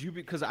 would you?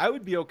 Because I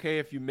would be okay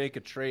if you make a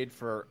trade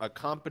for a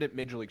competent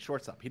major league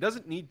shortstop. He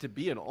doesn't need to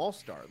be an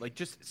all-star. Like,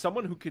 just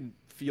someone who can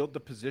field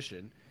the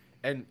position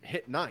and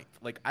hit ninth.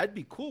 Like, I'd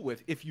be cool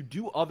with if you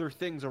do other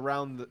things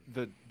around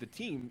the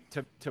team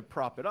to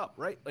prop it up,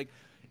 right? Like,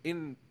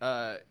 in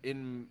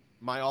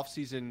my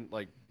offseason,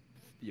 like,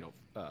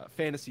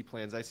 fantasy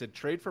plans, I said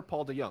trade for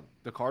Paul DeJong.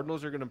 The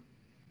Cardinals are going to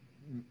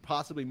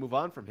possibly move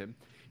on from him.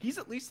 He's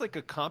at least like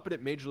a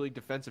competent major league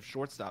defensive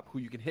shortstop who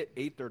you can hit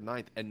 8th or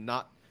 9th and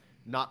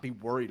not be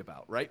worried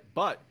about, right?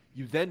 But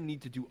you then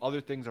need to do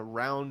other things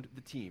around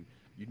the team.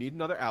 You need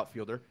another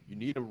outfielder. You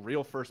need a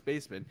real first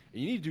baseman.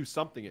 And you need to do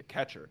something at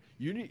catcher.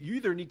 You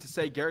either need to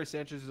say Gary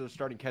Sanchez is a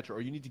starting catcher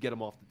or you need to get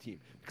him off the team.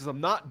 Because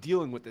I'm not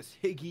dealing with this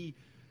Higgy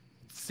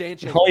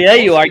Sanchez. Oh, yeah,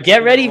 you are.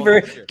 Get ready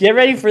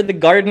for the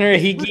Gardner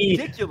Higgy.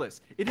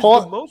 Ridiculous. It is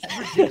the most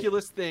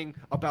ridiculous thing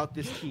about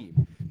this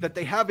team that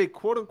they have a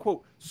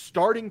quote-unquote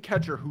starting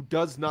catcher who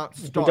does not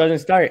start. Who doesn't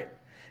start.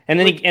 And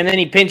then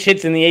he pinch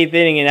hits in the 8th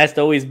inning and has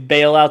to always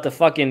bail out the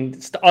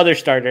fucking other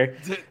starter.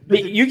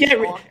 You get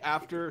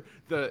after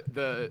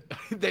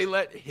they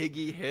let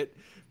Higgy hit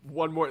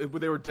one more.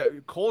 They were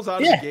Cole's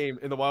out of the game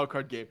in the wild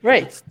card game.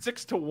 Right, it's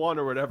 6-1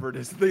 or whatever it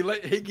is. They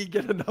let Higgy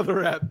get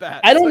another at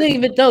bat. I don't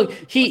even know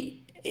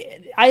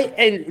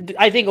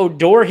I think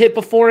Odor hit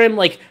before him.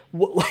 Like,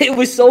 it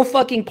was so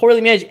fucking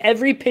poorly managed.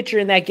 Every pitcher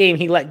in that game,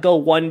 he let go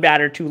one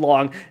batter too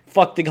long.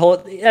 Fuck the whole.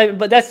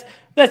 But that's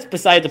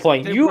beside the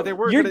point.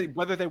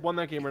 Whether they won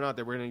that game or not,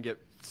 they were going to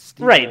get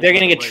right. They're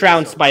going to get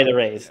trounced by the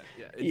Rays.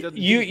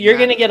 You're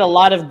going to get a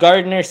lot of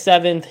Gardner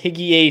 7th,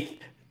 Higgy 8th,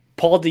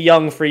 Paul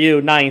DeJong for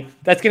you 9th.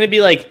 That's going to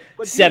be like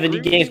 70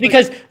 games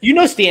because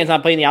Stan's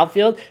not playing the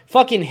outfield.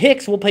 Fucking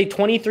Hicks will play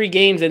 23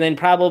 games and then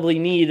probably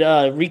need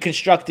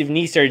reconstructive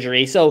knee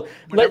surgery. So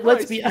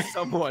let's be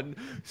someone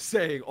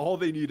saying all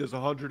they need is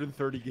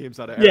 130 games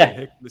out of Aaron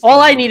Hicks.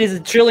 All I need is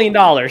 $1 trillion.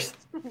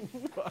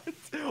 What?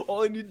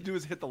 All I need to do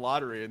is hit the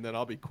lottery and then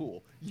I'll be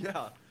cool.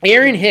 Yeah.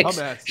 Aaron Hicks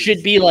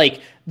should be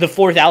like the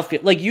 4th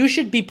outfield. Like, you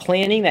should be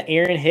planning that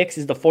Aaron Hicks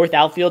is the 4th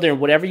outfielder and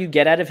whatever you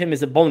get out of him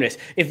is a bonus.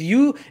 If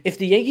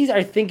the Yankees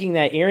are thinking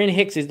that Aaron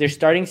Hicks is their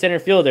starting center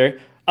fielder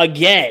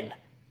again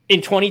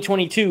in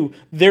 2022,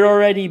 they're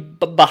already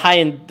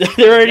behind.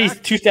 They're already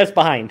 2 steps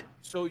behind.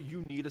 So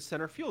you need a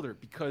center fielder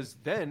because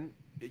then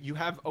you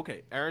have,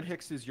 Aaron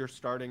Hicks is your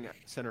starting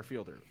center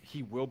fielder.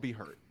 He will be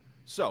hurt.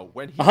 So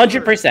when he's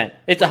 100%,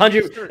 it's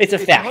 100. It's a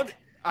fact.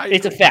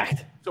 It's a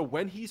fact. So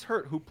when he's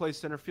hurt, who plays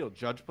center field?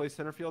 Judge plays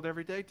center field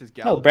every day. Does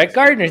Gallup? No, Brett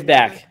Gardner's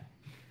back.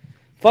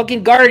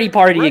 Fucking Gardy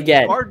party Brett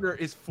again. Gardner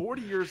is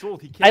 40 years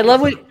old. He can't I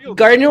love get to what the field.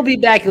 Gardner will be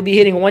back. He'll be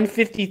hitting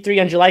 153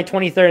 on July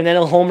 23rd, and then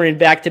he'll homer in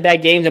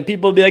back-to-back games, and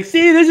people will be like,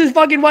 see, this is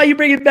fucking why you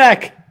bring it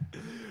back.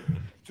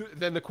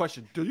 Then the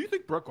question, do you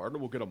think Brett Gardner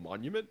will get a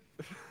monument?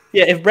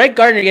 Yeah, if Brett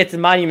Gardner gets a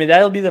monument,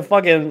 that'll be the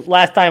fucking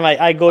last time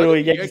I go to a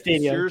Yankee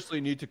Stadium. Seriously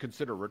need to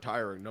consider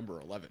retiring number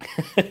 11.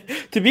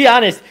 To be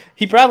honest,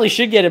 he probably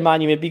should get a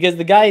monument because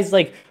the guy is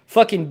like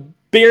fucking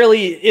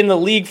barely in the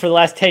league for the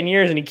last 10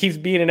 years and he keeps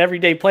being an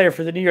everyday player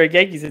for the New York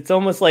Yankees. It's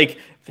almost like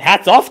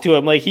hats off to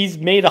him. Like he's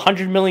made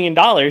 $100 million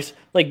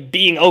like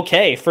being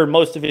okay for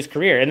most of his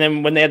career. And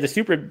then when they had the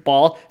Super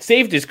Bowl,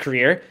 saved his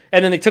career,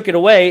 and then they took it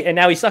away and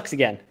now he sucks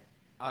again.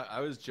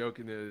 I was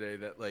joking the other day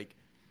that like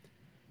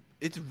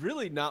it's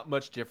really not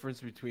much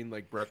difference between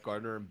like Brett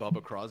Gardner and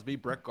Bubba Crosby.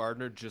 Brett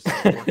Gardner just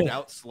worked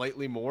out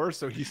slightly more,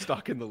 so he's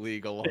stuck in the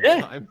league a long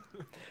time.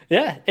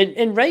 Yeah,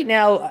 and right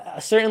now,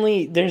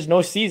 certainly there's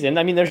no season.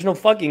 I mean, there's no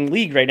fucking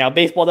league right now.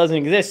 Baseball doesn't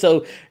exist,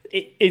 so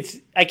it's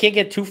I can't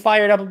get too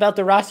fired up about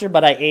the roster,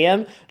 but I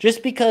am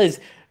just because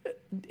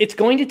it's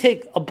going to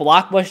take a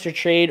blockbuster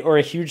trade or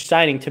a huge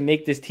signing to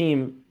make this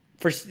team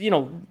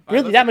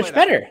really that much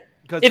better.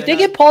 If they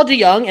get Paul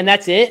DeJong and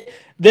that's it,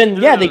 then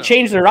they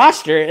change the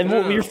roster and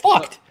you're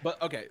fucked.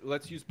 But okay,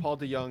 let's use Paul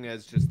DeJong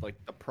as just like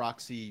a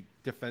proxy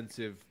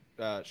defensive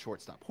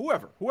shortstop.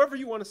 Whoever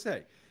you want to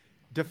say.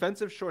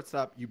 Defensive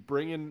shortstop, you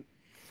bring in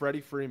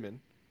Freddie Freeman,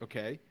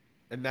 okay?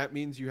 And that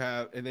means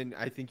and then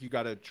I think you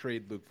got to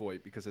trade Luke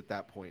Voit because at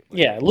that point.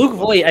 Luke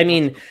Voit, I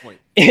mean,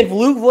 if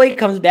Luke Voit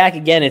comes back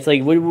again, it's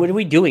like, what are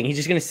we doing? He's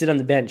just going to sit on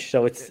the bench,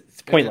 so it's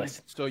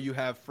pointless. So you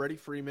have Freddie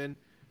Freeman,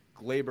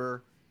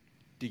 Gleyber,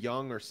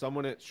 DeJong or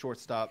someone at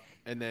shortstop,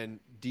 and then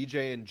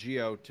DJ and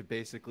Gio to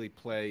basically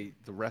play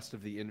the rest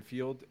of the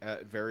infield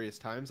at various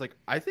times. Like,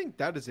 I think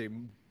that is a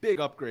big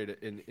upgrade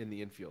in the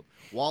infield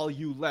while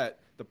you let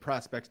the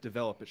prospects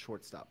develop at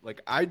shortstop. Like,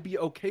 I'd be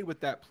okay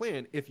with that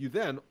plan if you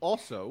then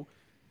also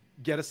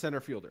get a center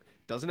fielder.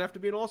 Doesn't have to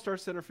be an all-star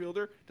center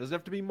fielder. Doesn't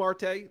have to be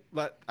Marte.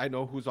 I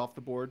know who's off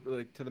the board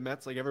like to the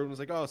Mets. Like, everyone was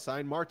like, oh,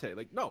 sign Marte.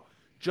 Like, no.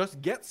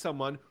 Just get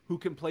someone who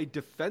can play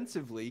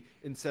defensively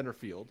in center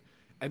field,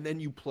 and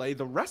then you play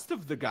the rest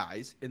of the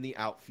guys in the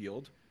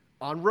outfield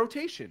on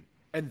rotation,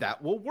 and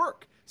that will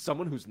work.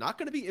 Someone who's not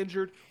going to be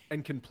injured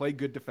and can play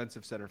good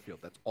defensive center field.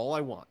 That's all I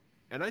want.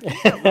 And I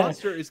think that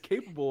roster is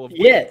capable of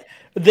winning. Yeah,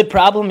 the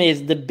problem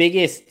is the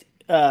biggest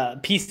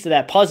piece to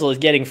that puzzle is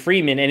getting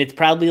Freeman, and it's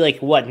probably like,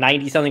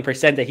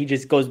 90-something% that he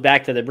just goes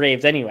back to the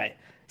Braves anyway.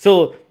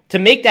 So to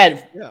make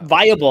that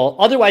viable,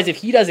 otherwise if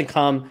he doesn't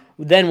come,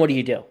 then what do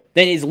you do?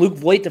 Then is Luke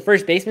Voit the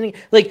first baseman?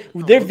 Like,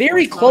 they're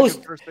very close.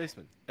 First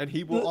baseman, and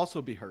he will also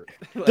be hurt.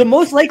 The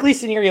most likely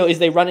scenario is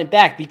they run it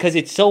back because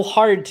it's so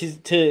hard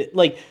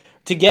to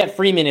get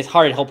Freeman is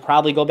hard. He'll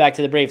probably go back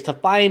to the Braves.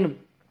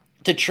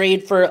 To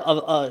trade for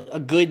a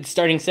good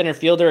starting center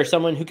fielder or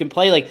someone who can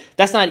play, like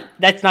that's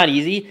not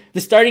easy.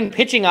 The starting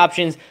pitching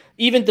options,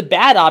 even the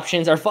bad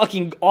options, are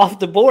fucking off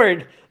the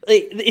board.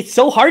 It's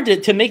so hard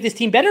to make this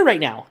team better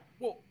right now.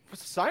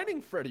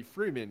 Signing Freddie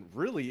Freeman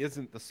really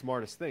isn't the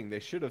smartest thing. They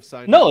should have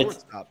signed a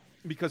shortstop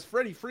because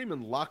Freddie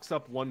Freeman locks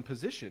up one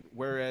position.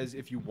 Whereas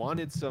if you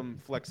wanted some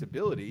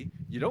flexibility,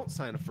 you don't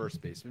sign a first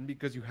baseman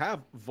because you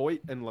have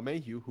Voit and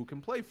LeMahieu who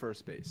can play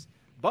first base.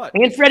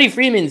 And Freddie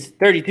Freeman's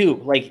 32.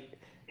 Like,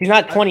 he's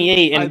not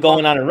 28 and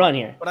going on a run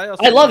here. But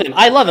I love him.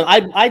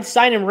 I'd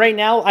sign him right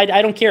now.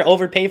 I don't care.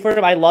 Overpay for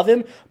him. I love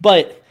him.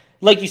 But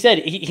like you said,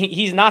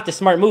 he's not the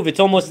smart move. It's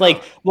almost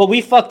like, well,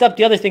 we fucked up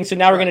the other thing, so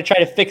now we're going to try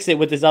to fix it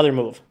with this other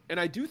move. And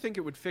I do think it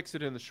would fix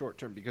it in the short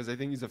term because I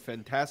think he's a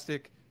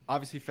fantastic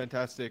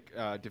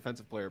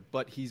defensive player,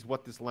 but he's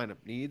what this lineup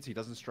needs. He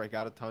doesn't strike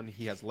out a ton.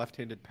 He has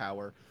left-handed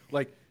power.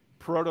 Like,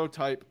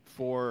 prototype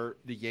for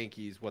the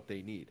Yankees, what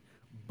they need.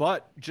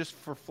 But just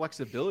for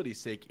flexibility's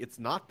sake, it's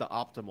not the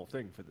optimal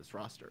thing for this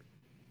roster.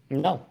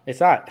 No, it's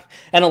not.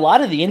 And a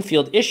lot of the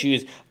infield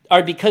issues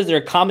are because they're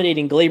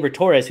accommodating Gleyber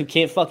Torres, who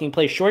can't fucking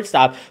play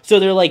shortstop. So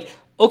they're like,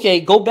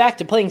 okay, go back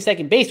to playing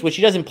second base, which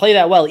he doesn't play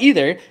that well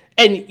either.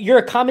 And you're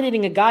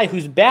accommodating a guy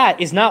whose bat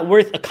is not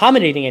worth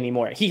accommodating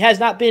anymore. He has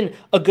not been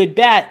a good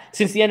bat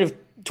since the end of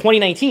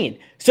 2019.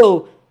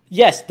 So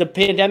yes, the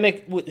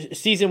pandemic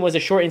season was a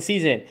shortened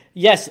season.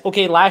 Yes,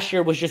 okay, last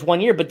year was just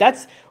 1 year,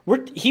 but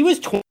he was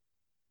 20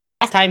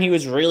 last time he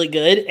was really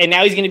good, and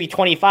now he's going to be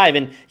 25.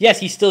 And yes,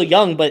 he's still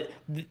young, but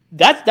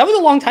that was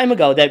a long time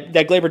ago that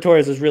Gleyber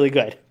Torres was really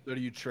good. So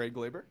do you trade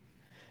Gleyber?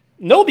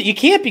 No, but you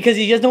can't because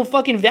he has no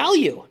fucking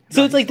value.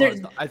 So it's like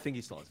I think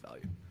he still has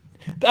value.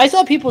 I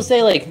saw people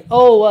say like,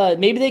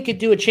 maybe they could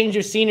do a change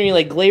of scenery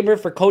like Gleyber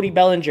for Cody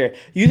Bellinger.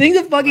 You think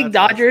the fucking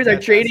Dodgers are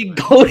trading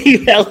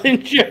Cody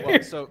Bellinger?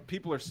 Well, so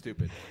people are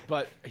stupid,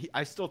 but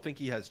I still think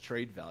he has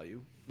trade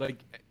value. Like,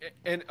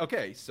 and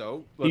okay,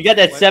 so you got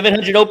that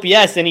 700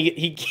 OPS, and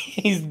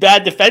he's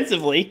bad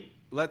defensively.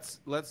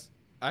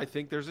 I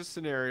think there's a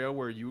scenario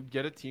where you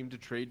get a team to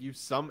trade you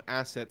some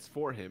assets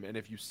for him, and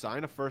if you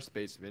sign a first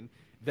baseman,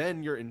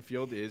 then your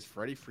infield is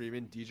Freddie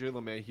Freeman, DJ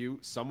LeMahieu,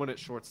 someone at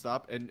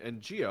shortstop, and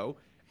Gio,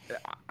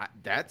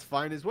 That's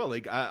fine as well.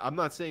 Like I'm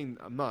not saying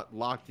I'm not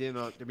locked in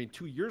on. I mean,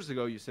 2 years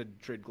ago you said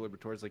trade Gleyber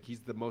Torres. Like he's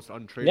the most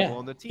untradeable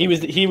on the team.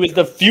 He was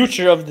the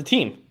future of the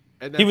team.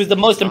 And he was the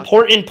most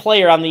important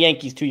player on the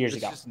Yankees 2 years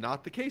ago. It's just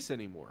not the case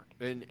anymore.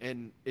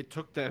 And it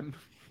took them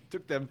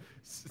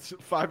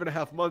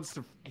 5.5 months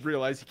to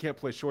realize he can't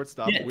play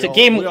shortstop. Yeah,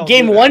 game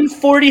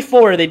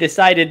 144, they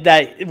decided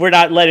that we're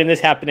not letting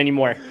this happen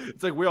anymore.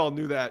 It's like we all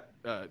knew that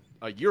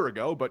a year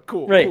ago, but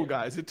cool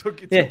guys. It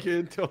took you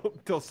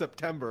until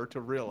September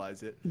to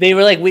realize it. They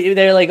were like,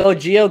 oh,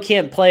 Gio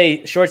can't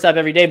play shortstop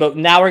every day, but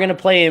now we're gonna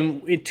play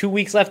him 2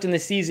 weeks left in the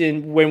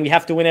season when we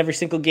have to win every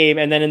single game,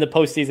 and then in the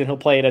postseason he'll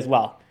play it as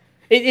well.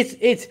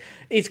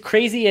 It's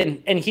crazy,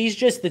 and he's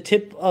just the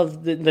tip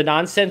of the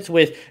nonsense.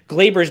 With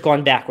Gleyber's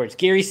gone backwards,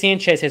 Gary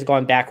Sanchez has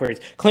gone backwards,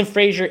 Clint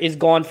Frazier is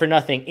gone for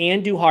nothing,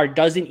 Andujar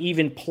doesn't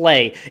even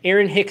play,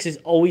 Aaron Hicks is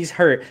always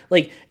hurt.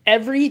 Like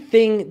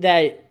everything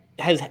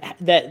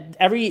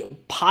every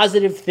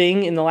positive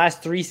thing in the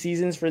last 3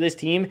 seasons for this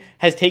team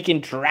has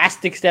taken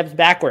drastic steps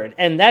backward,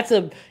 and that's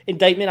an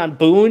indictment on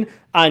Boone,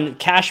 on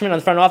Cashman, on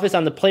the front office,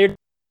 on the player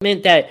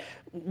development. That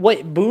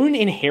what Boone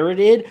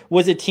inherited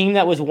was a team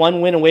that was 1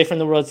 win away from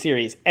the World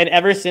Series. And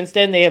ever since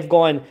then, they have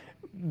gone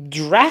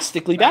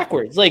drastically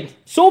backwards.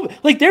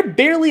 They're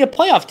barely a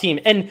playoff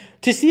team. And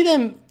to see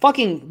them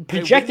fucking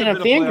projected on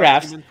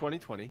FanGraphs in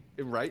 2020,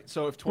 right?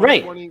 So if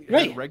 2020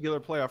 had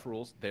regular playoff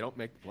rules, they don't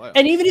make the playoffs.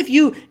 And even if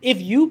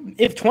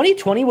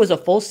 2020 was a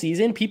full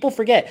season, people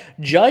forget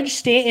Judge,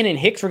 Stanton, and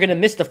Hicks were going to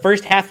miss the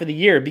first half of the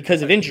year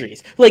because of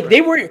injuries.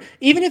 They were,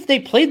 even if they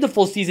played the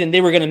full season,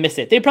 they were going to miss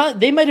it.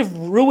 They might have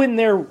ruined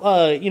their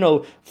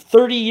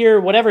 30-year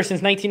whatever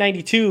since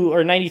 1992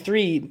 or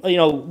 93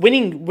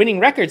 winning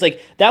records. Like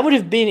that would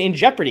have been in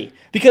jeopardy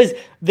because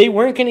they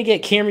weren't going to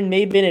get Cameron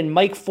Maybin and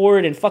Mike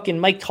Ford and fucking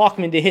Mike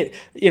Tauchman to hit,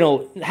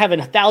 having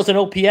 1,000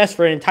 OPS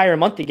for an entire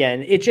month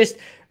again. It just,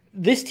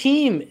 this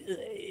team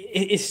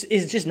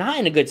is just not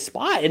in a good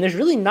spot, and there's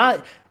really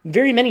not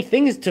very many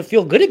things to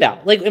feel good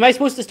about. Like, am I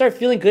supposed to start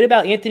feeling good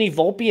about Anthony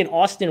Volpe and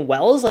Austin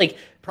Wells? Like,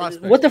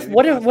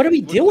 what are we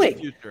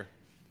doing?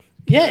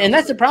 Yeah, and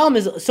that's the problem,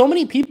 is so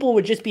many people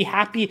would just be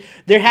happy.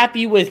 They're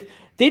happy with,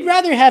 they'd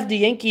rather have the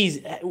Yankees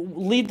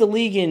lead the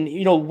league in,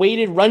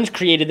 weighted runs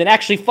created than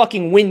actually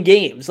fucking win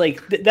games.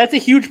 Like, that's a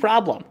huge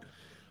problem.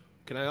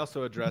 Can I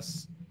also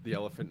address the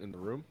elephant in the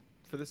room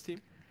for this team?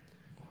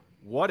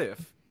 What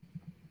if,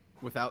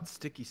 without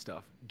sticky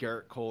stuff,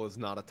 Garrett Cole is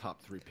not a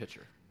top 3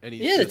 pitcher? And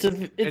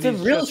it's a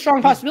real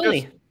strong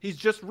possibility. He's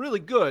just really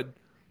good,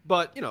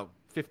 but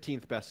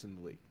 15th best in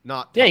the league.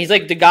 He's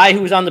like the guy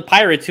who was on the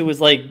Pirates who was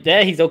like,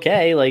 he's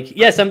okay. Like,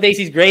 some days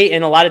he's great,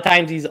 and a lot of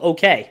times he's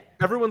okay.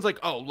 Everyone's like,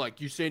 oh, like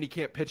you saying he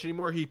can't pitch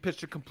anymore? He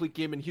pitched a complete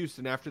game in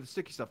Houston after the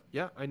sticky stuff.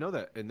 Yeah, I know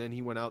that. And then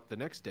he went out the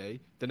next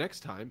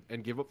time,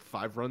 and gave up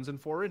 5 runs in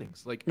 4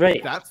 innings. Like,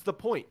 that's the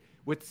point.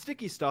 With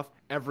sticky stuff,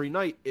 every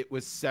night it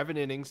was 7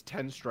 innings,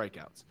 10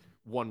 strikeouts,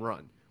 1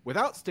 run.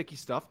 Without sticky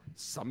stuff,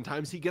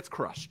 sometimes he gets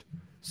crushed.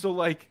 So,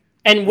 like...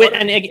 And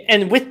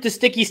with the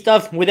sticky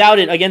stuff, without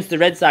it against the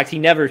Red Sox, he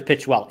never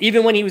pitched well.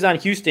 Even when he was on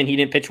Houston, he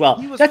didn't pitch well.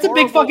 That's a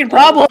big fucking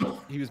problem.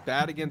 He was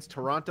bad against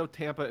Toronto,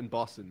 Tampa, and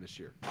Boston this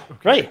year.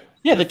 Okay? Right.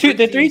 Yeah, the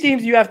three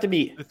teams you have to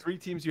beat. The 3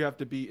 teams you have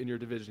to beat in your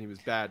division, he was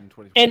bad in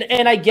 2020.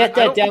 And I get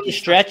that down the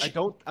stretch.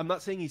 I'm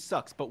not saying he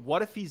sucks, but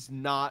what if he's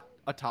not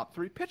a top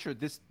 3 pitcher?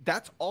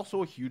 That's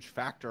also a huge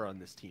factor on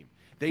this team.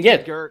 They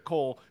need Garrett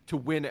Cole to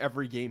win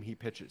every game he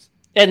pitches.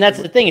 And that's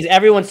the thing, is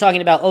everyone's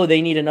talking about,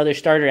 they need another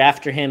starter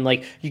after him.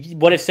 Like,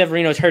 what if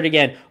Severino's hurt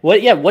again?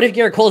 What if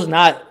Garrett Cole's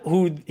not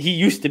who he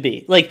used to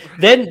be? Like,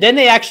 then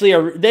they actually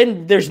are.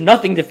 Then there's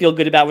nothing to feel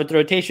good about with the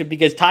rotation,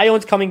 because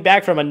Tyone's coming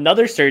back from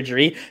another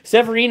surgery.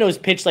 Severino's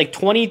pitched like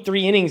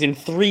 23 innings in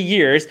 3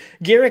 years.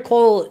 Garrett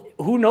Cole,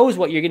 who knows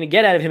what you're going to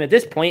get out of him at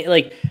this point?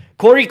 Like,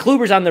 Corey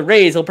Kluber's on the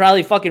Rays. He'll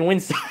probably fucking win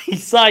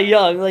Cy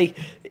Young. Like,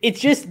 it's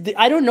just,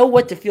 I don't know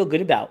what to feel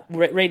good about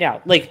right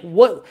now. Like,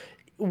 what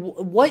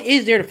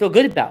is there to feel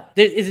good about?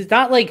 It's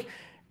not like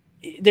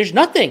there's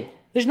nothing.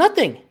 There's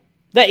nothing.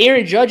 That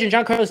Aaron Judge and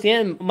Giancarlo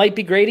Stanton might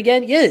be great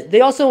again. Yeah,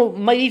 they also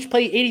might each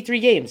play 83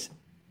 games.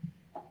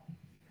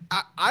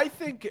 I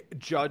think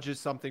Judge is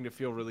something to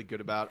feel really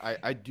good about.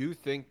 I do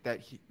think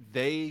that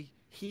they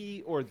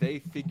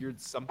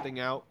figured something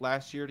out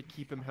last year to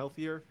keep him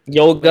healthier.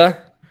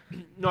 Yoga.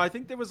 No, I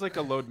think there was like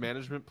a load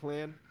management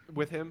plan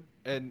with him,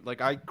 and like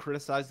I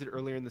criticized it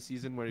earlier in the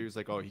season where he was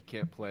like, "Oh, he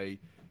can't play."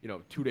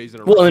 2 days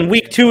in a row. Well, in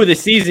week 2 of the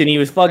season, he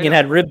was fucking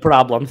had rib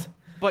problems.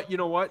 But you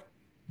know what?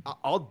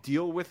 I'll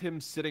deal with him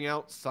sitting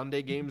out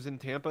Sunday games in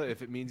Tampa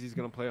if it means he's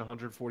going to play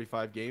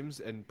 145 games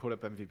and put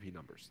up MVP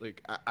numbers.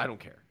 Like, I don't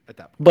care at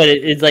that point. But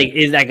it's like,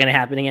 is that going to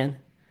happen again?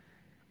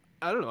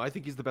 I don't know. I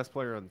think he's the best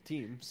player on the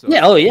team. So.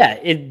 Yeah. Oh, yeah.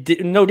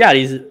 No doubt.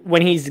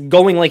 When he's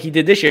going like he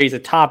did this year, he's a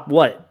top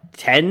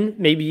 10,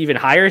 maybe even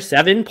higher,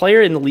 7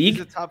 player in the league.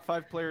 He's a top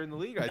 5 player in the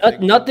league. I think.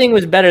 Nothing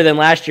was better than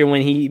last year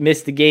when he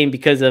missed the game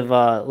because of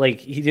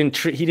he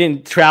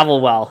didn't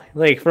travel well,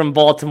 like from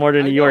Baltimore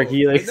to New York.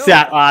 He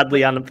sat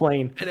oddly on the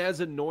plane. And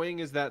as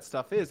annoying as that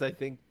stuff is, I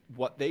think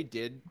what they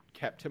did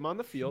kept him on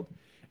the field.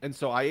 And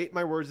so I ate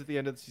my words at the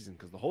end of the season,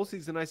 because the whole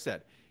season I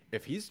said,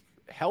 if he's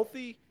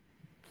healthy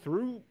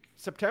through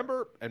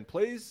September and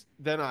plays,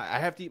 then I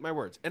have to eat my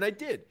words. And I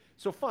did.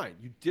 So fine,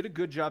 you did a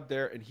good job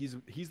there, and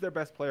he's their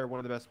best player, one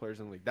of the best players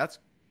in the league. That's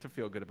to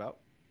feel good about.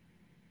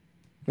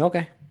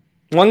 Okay.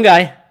 One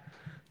guy.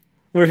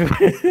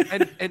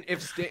 and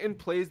if Stanton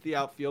plays the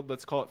outfield,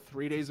 let's call it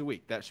 3 days a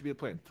week. That should be the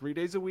plan. 3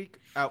 days a week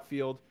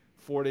outfield,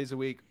 4 days a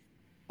week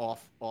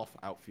off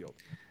outfield.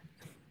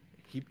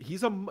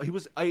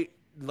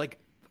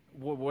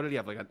 What did he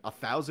have, like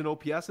 1,000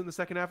 OPS in the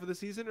second half of the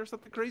season or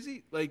something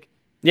crazy? Like,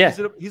 yeah,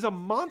 he's a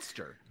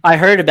monster. I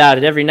heard about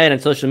it every night on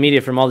social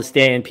media from all the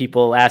Stanton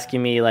people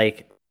asking me,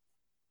 like,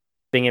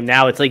 him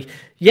now. It's like,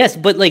 yes,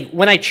 but like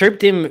when I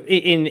chirped him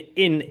in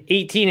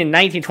 18 and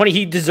 19, 20,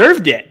 he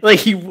deserved it. Like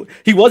he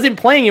wasn't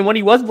playing, and when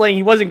he was playing,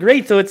 he wasn't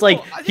great. So it's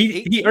like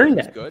he earned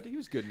that. Good. He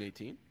was good in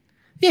 18.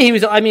 Yeah, he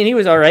was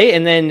all right.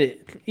 And then,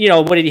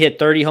 what did he hit?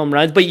 30 home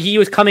runs, but he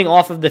was coming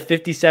off of the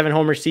 57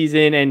 homer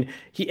season,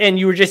 and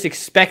you were just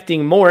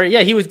expecting more.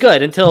 Yeah, he was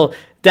good until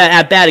that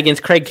at bat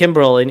against Craig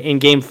Kimbrell in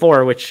game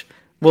 4, which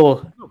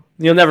you'll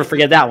never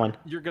forget that one.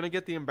 You're going to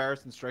get the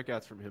embarrassing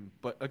strikeouts from him.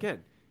 But again,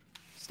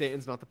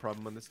 Stanton's not the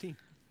problem on this team.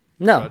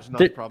 No. Judge's not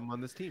the problem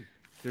on this team.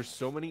 There's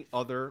so many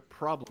other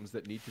problems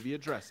that need to be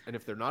addressed. And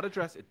if they're not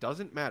addressed, it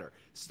doesn't matter.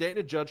 Stanton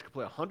and Judge could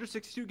play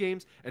 162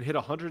 games and hit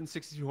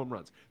 162 home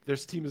runs.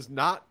 This team is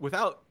not,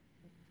 without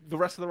the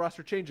rest of the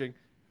roster changing,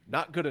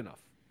 not good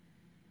enough.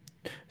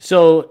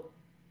 So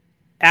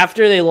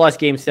after they lost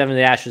Game 7 to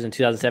the Astros in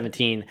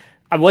 2017,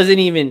 I wasn't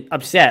even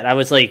upset. I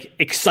was like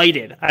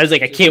excited. I was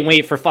like, I can't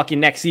wait for fucking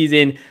next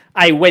season.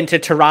 I went to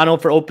Toronto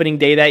for opening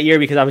day that year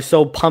because I was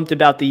so pumped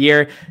about the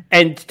year.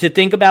 And to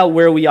think about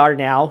where we are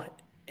now,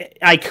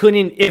 I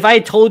couldn't, if I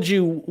had told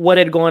you what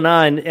had gone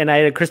on and I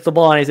had a crystal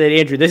ball and I said,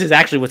 Andrew, this is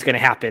actually what's going to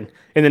happen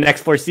in the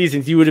next 4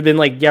 seasons, you would have been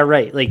like, yeah,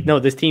 right. Like, no,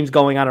 this team's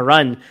going on a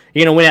run.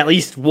 You're going to win at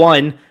least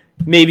one,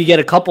 maybe get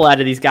a couple out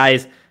of these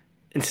guys.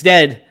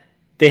 Instead,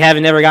 they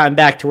haven't never gotten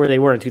back to where they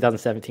were in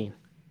 2017.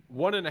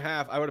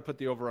 1.5. I would have put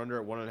the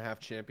over/under at 1.5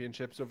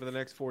 championships over the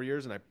next 4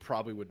 years, and I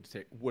probably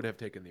would have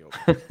taken the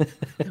over.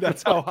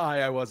 That's how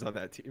high I was on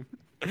that team.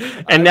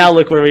 And now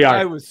look where we are.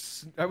 I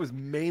was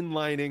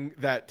mainlining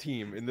that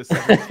team in the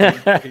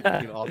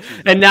 17-18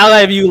 offseason. And now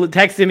that you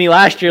texted me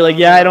last year, like,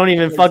 yeah, I don't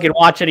even fucking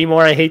watch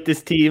anymore. I hate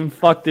this team.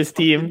 Fuck this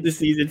team. This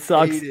season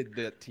sucks. I hated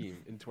that team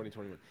in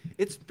 2021.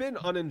 It's been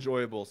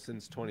unenjoyable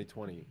since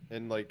 2020,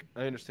 and like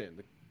I understand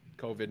the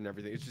COVID and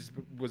everything. It just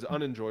was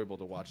unenjoyable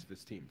to watch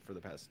this team for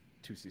the past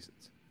 2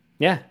 seasons.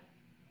 Yeah.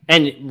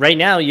 And right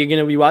now you're going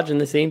to be watching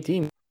the same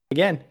team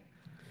again.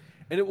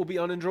 And it will be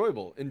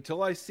unenjoyable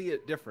until I see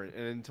it different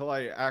and until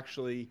I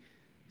actually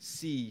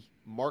see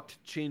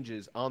marked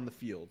changes on the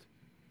field.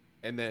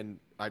 And then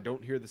I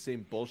don't hear the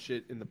same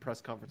bullshit in the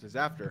press conferences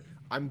after.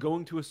 I'm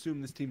going to assume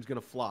this team's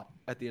going to flop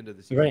at the end of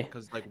the season. Right.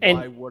 Because,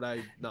 why would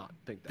I not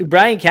think that?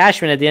 Brian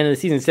Cashman at the end of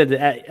the season said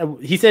that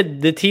he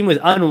said the team was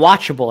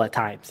unwatchable at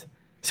times.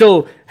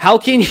 So how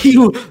can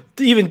you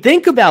even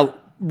think about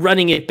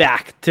running it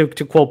back, to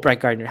quote Brett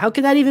Gardner? How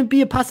can that even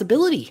be a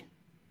possibility?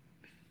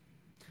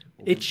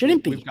 It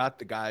shouldn't be. We've got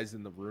the guys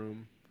in the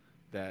room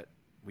that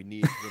we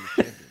need to win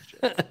a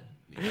championship.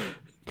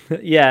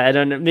 Yeah, I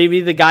don't know. Maybe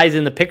the guys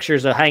in the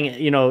pictures are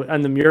hanging,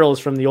 on the murals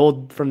from the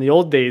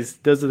old days.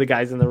 Those are the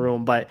guys in the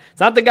room, but it's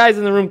not the guys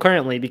in the room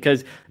currently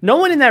because no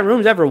one in that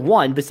room's ever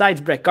won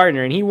besides Brett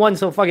Gardner, and he won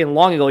so fucking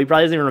long ago he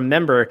probably doesn't even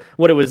remember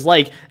what it was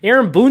like.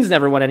 Aaron Boone's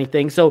never won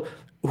anything, so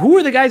who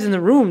are the guys in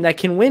the room that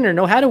can win or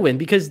know how to win?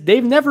 Because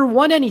they've never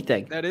won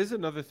anything. That is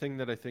another thing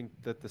that I think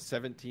that the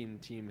 17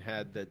 team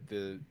had that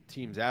the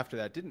teams after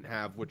that didn't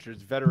have, which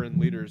is veteran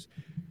leaders.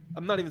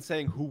 I'm not even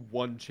saying who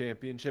won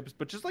championships,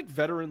 but just like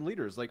veteran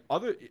leaders. Like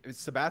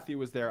Sabathia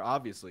was there,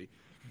 obviously.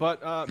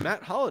 But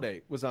Matt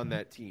Holliday was on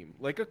that team.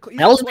 Like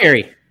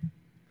Ellsbury.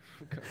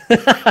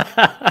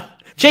 Okay.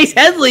 Chase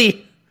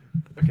Headley.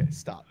 Okay,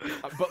 stop.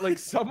 But like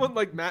someone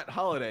like Matt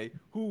Holliday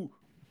who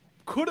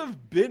could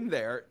have been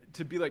there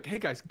to be like, hey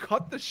guys,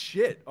 cut the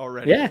shit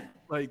already. Yeah.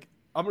 Like,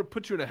 I'm going to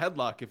put you in a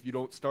headlock if you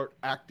don't start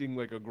acting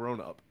like a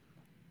grown-up.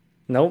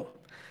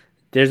 Nope.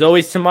 There's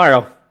always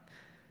tomorrow.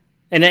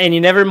 And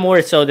you never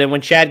more so than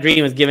when Chad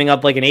Green was giving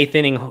up like an 8th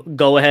inning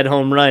go-ahead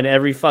home run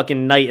every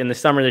fucking night in the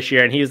summer this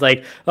year. And he was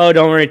like, oh,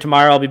 don't worry,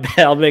 tomorrow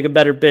I'll make a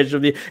better pitch.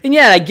 And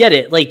yeah, I get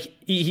it. Like,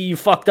 he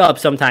fucked up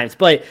sometimes.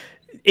 But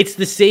it's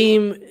the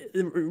same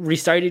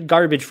recited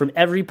garbage from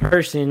every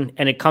person,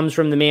 and it comes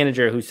from the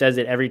manager who says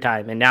it every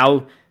time. And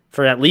now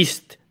for at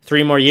least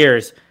 3 more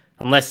years,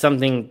 unless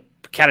something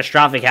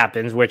catastrophic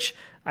happens, which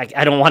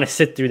I don't want to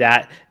sit through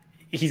that,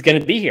 he's going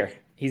to be here.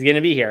 He's going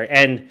to be here.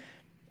 And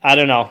I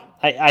don't know.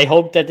 I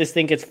hope that this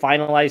thing gets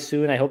finalized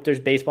soon. I hope there's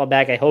baseball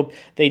back. I hope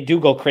they do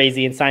go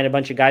crazy and sign a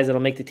bunch of guys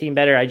that'll make the team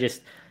better. I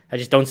just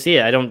don't see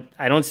it.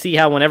 I don't see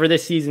how whenever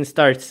this season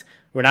starts,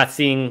 we're not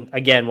seeing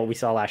again what we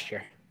saw last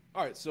year.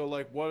 All right, so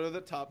like, what are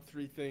the top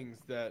 3 things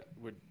that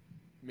would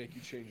make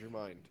you change your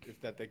mind if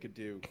that they could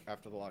do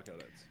after the lockout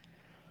ends?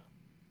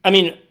 I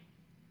mean,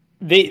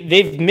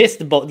 they've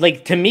missed both.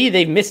 Like, to me,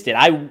 they've missed it.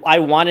 I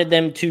wanted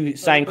them to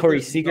sign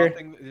Corey Seager.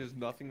 There's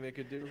nothing they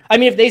could do. I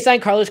mean, if they sign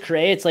Carlos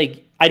Correa, it's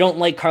like, I don't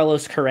like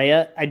Carlos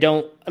Correa.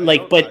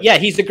 But yeah,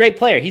 he's a great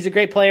player. He's a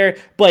great player.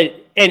 But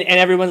and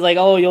everyone's like,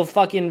 oh, you'll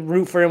fucking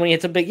root for him when he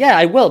hits a big. Yeah,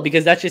 I will,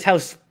 because that's just how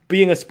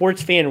being a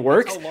sports fan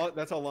works.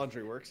 That's how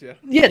laundry works. Yeah.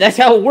 Yeah, that's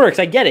how it works.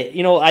 I get it.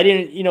 I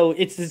didn't.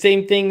 It's the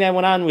same thing that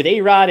went on with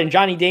A-Rod and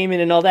Johnny Damon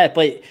and all that.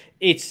 But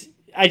I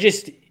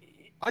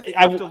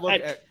have to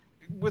look at.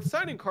 With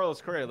signing Carlos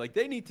Correa, like,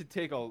 they need to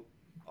take a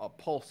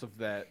pulse of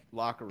that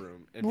locker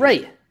room. And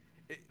right.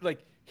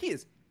 He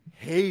is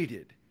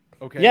hated.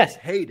 Okay. Yes.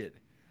 Hated.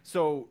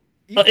 So.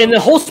 In the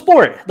whole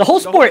sport,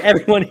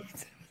 everyone.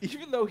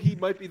 Even though he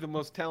might be the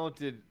most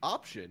talented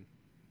option,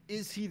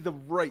 is he the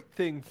right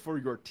thing for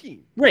your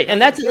team? Right.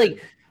 And that's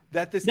like.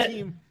 That this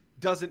team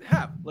doesn't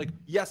have. Like,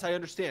 yes, I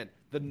understand.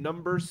 The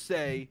numbers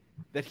say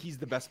that he's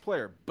the best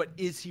player, but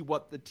is he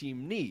what the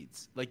team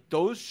needs? Like,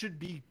 those should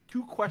be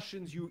two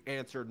questions you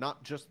answer,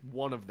 not just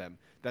one of them,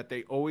 that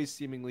they always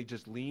seemingly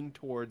just lean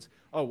towards,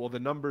 oh, well, the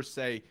numbers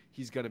say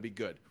he's going to be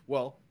good.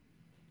 Well,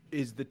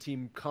 is the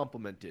team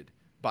complemented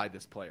by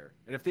this player?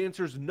 And if the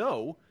answer is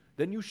no,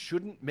 then you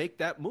shouldn't make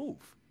that move.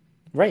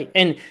 Right.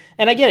 And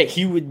I get it.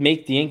 He would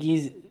make the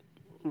Yankees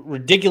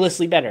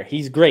ridiculously better.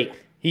 He's great.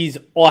 He's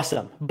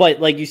awesome. But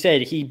like you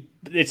said,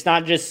 it's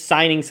not just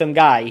signing some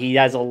guy. He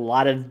has a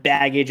lot of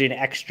baggage and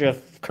extra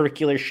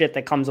curricular shit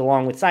that comes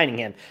along with signing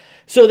him.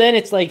 So then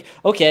it's like,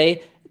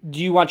 okay, do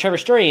you want Trevor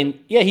Story? And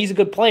yeah, he's a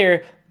good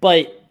player,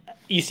 but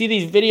you see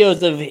these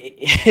videos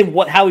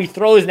of how he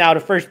throws now to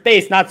first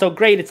base, not so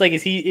great. It's like,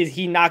 is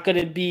he not going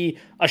to be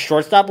a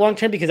shortstop long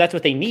term, because that's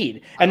what they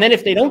need? And then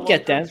if they don't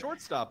get them,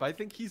 shortstop, I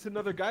think he's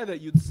another guy that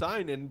you'd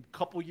sign, and a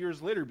couple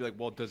years later be like,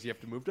 well, does he have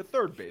to move to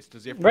third base?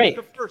 Does he have to move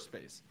to first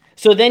base?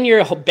 So then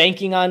you're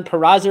banking on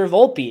Peraza or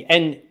Volpe,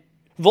 and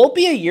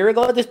Volpe a year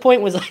ago at this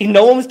point was like,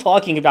 no one was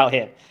talking about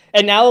him.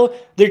 And now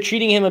they're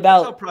treating him about.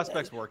 That's how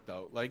prospects work,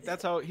 though. Like,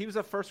 that's how he was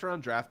a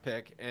first-round draft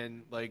pick,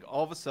 and like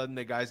all of a sudden,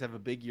 the guys have a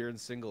big year in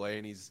Single A,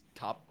 and he's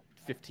top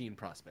 15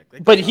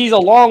 prospect. But he's a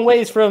long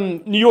ways from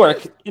New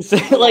York.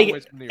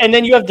 And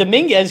then you have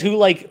Dominguez, who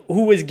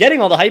was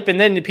getting all the hype, and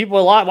then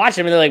people watch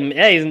him, and they're like,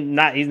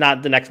 hey, he's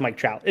not the next Mike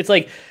Trout. It's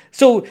like,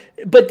 so,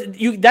 but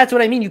that's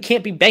what I mean. You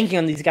can't be banking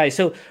on these guys.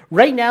 So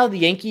right now, the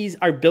Yankees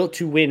are built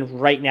to win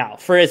right now.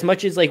 For as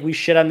much as like we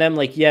shit on them,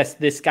 like, yes,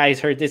 this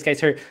guy's hurt,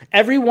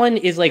 everyone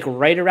is like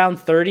right around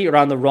 30 or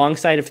on the wrong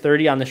side of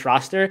 30 on this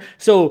roster.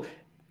 So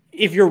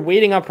if you're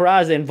waiting on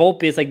Peraza and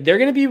Volpe, it's like they're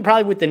going to be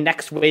probably with the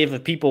next wave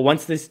of people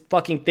once this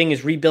fucking thing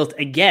is rebuilt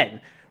again.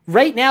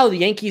 Right now, the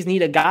Yankees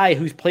need a guy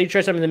who's played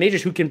shortstop in the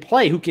majors, who can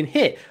play, who can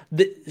hit.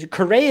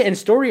 Correa and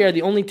Story are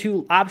the only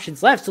two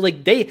options left. So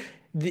like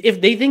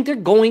if they think they're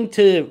going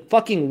to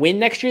fucking win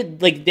next year,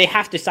 like, they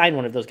have to sign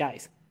one of those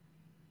guys.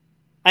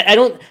 I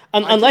don't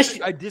unless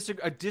I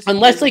disagree.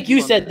 Unless, like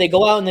you said, they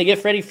go out and they get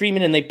Freddie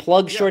Freeman and they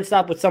plug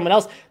shortstop with someone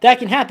else. That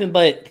can happen,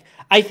 but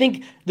I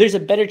think there's a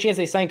better chance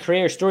they sign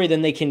Correa or Story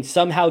than they can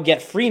somehow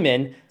get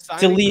Freeman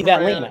to leave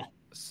Atlanta.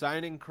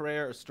 Signing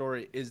Correa or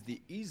Story is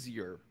the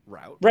easier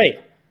route,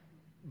 right?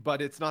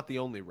 But it's not the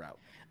only route.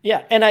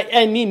 Yeah, and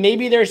I mean,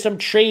 maybe there's some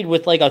trade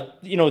with like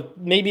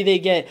maybe they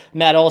get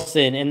Matt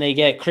Olson and they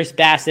get Chris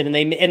Bassett and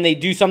they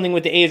do something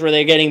with the A's where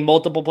they're getting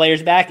multiple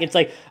players back. It's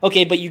like,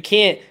 okay, but you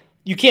can't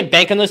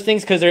bank on those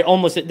things because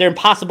they're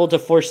impossible to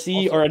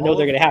foresee or know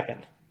they're going to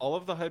happen. All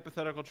of the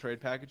hypothetical trade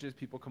packages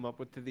people come up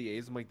with to the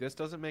A's, I'm like, this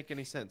doesn't make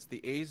any sense.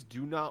 The A's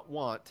do not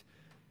want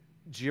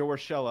Gio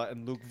Urshela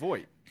and Luke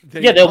Voit.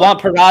 They'll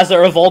want Peraza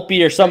or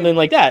Volpe or something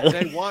like that.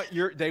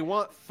 They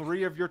want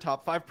 3 of your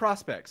top 5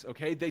 prospects.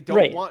 Okay, they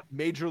don't want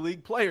major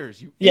league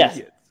players. You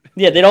idiots.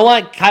 Yeah, they don't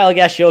want Kyle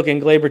Gashoka and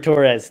Gleyber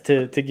Torres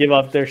to give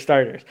up their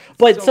starters.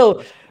 But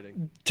so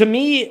to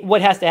me,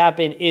 what has to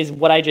happen is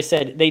what I just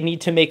said. They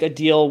need to make a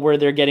deal where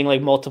they're getting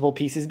like multiple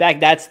pieces back.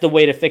 That's the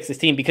way to fix this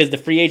team, because the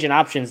free agent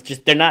options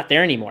they're not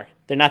there anymore.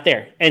 They're not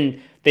there,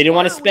 and they didn't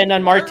want to spend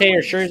on Marte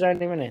or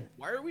Scherzer.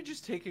 Why are we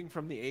just taking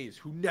from the A's,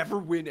 who never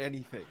win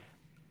anything?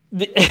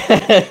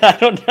 I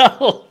don't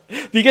know,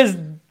 because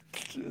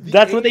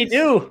that's what they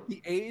do. The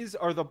A's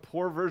are the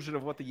poor version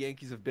of what the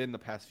Yankees have been the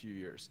past few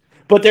years.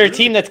 But they're a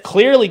team that's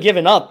clearly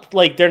given up.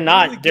 Like, they're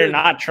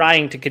not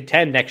trying to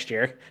contend next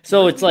year.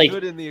 So it's like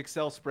good in the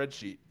Excel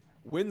spreadsheet.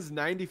 Wins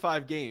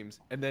 95 games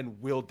and then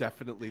will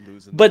definitely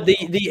lose. But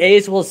the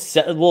A's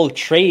will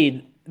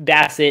trade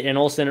Bassett and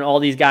Olsen and all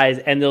these guys,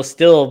 and they'll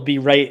still be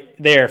right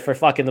there for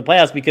fucking the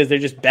playoffs because they're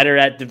just better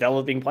at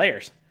developing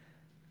players.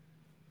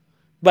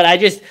 But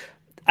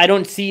I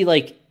don't see,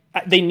 like,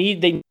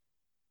 they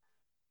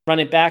run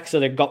it back. So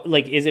they're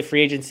like, is it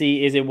free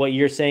agency? Is it what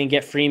you're saying?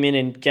 Get Freeman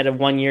and get a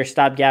 1-year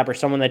stopgap, or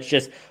someone that's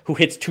just who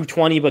hits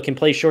 220 but can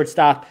play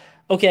shortstop.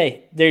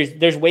 Okay,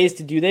 there's ways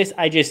to do this.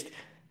 I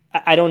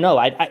don't know.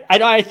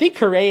 I think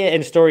Correa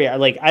and Story are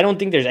like, I don't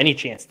think there's any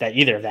chance that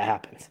either of that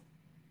happens.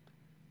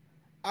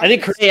 I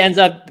think Correa ends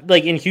up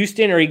like in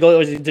Houston, or he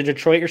goes to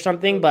Detroit or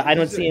something, but I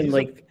don't see him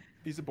like.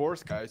 He's a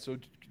Boris guy, so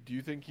do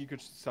you think he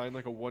could sign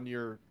like a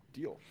 1-year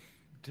deal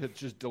to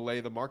just delay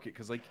the market?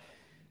 Because like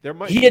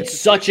He had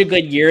such a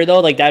good year though.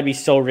 Like that'd be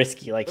so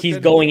risky. Like he's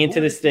going into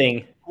this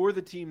thing. Who are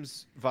the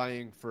teams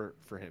vying for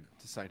him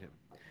to sign him?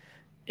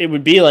 It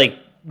would be like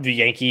the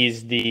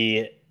Yankees,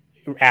 the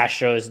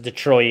Astros,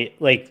 Detroit.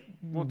 Like,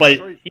 well, but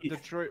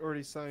Detroit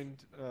already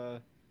signed.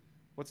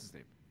 What's his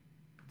name?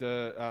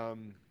 The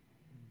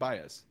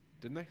Baez,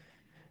 didn't they?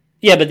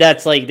 Yeah, but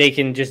that's like they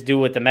can just do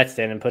what the Mets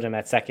did and put him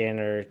at second.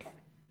 Or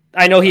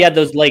I know he had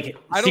those like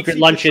secret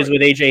lunches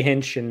with AJ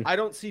Hinch, and I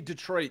don't see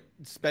Detroit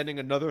spending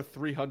another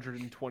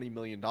 $320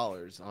 million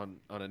on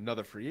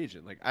another free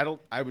agent. Like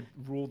I would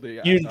rule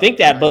the. You'd think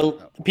that,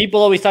 but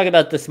people always talk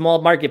about the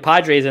small market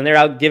Padres, and they're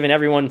out giving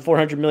everyone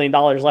 $400 million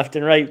left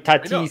and right.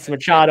 Tatis,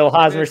 Machado,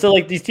 Hosmer. So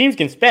like these teams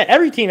can spend.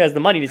 Every team has the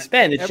money to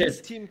spend. It's every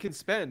team can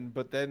spend,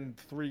 but then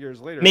 3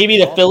 years later, maybe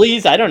the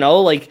Phillies. I don't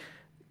know. Like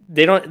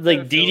they don't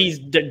like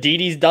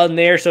Didi's done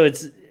there, so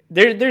it's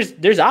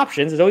there's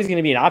options. There's always going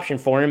to be an option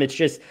for him. It's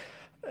just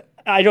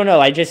I don't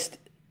know.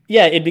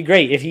 Yeah, it'd be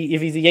great if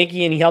he's a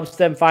Yankee and he helps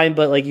them fine.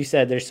 But like you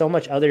said, there's so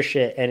much other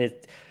shit,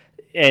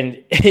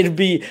 and it'd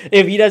be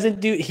if he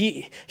doesn't do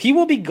he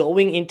will be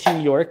going into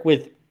New York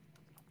with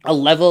a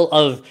level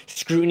of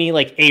scrutiny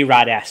like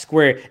A-Rod-esque,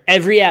 where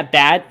every at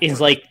bat is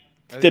like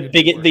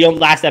the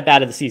last at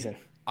bat of the season.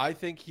 I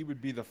think he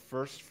would be the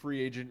first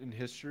free agent in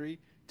history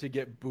to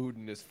get booed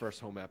in his first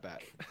home at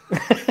bat.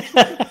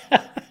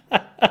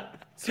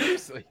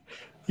 Seriously.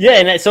 Yeah,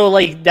 and so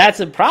like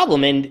that's a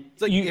problem. And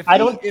it's like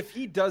if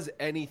he does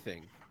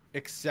anything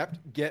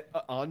except get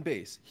on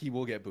base, he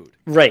will get booed.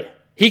 Right.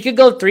 He could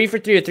go 3 for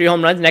 3 or 3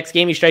 home runs. Next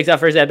game he strikes out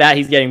first at bat,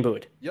 he's getting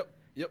booed. Yep.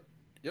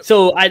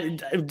 So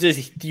do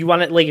you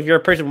want to like if you're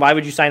a person, why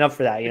would you sign up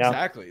for that? You know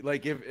exactly.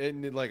 Like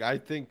I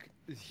think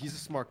he's a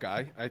smart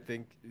guy. I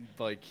think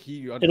like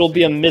it'll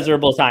be a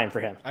miserable time for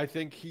him. I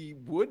think he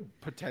would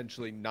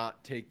potentially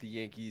not take the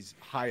Yankees'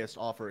 highest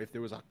offer if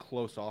there was a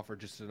close offer,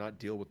 just to not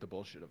deal with the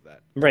bullshit of that.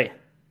 Right.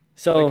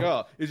 So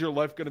like, is your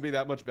life going to be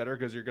that much better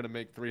because you're going to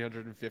make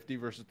 $350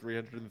 versus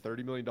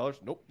 $330 million?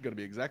 Nope, going to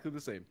be exactly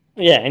the same.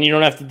 Yeah, and you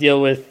don't have to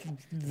deal with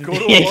go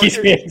to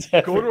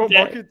a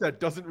market that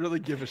doesn't really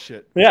give a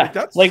shit. Yeah, like,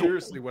 that's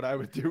seriously what I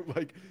would do.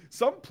 Like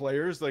some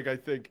players, like I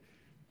think,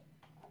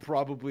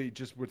 probably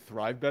just would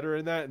thrive better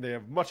in that, and they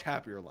have much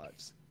happier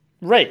lives.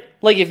 Right,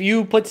 like if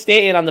you put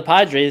Stanton on the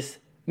Padres,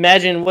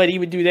 imagine what he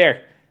would do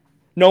there.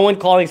 No one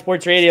calling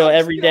sports radio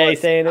every day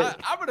saying it.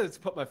 I'm going to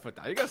put my foot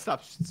down. You got to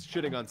stop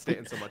shitting on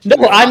Stanton so much.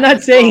 No, I'm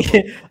not saying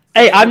 –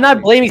 hey, I'm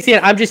not blaming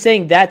Stanton. I'm just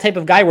saying that type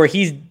of guy where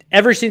he's –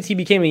 ever since he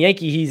became a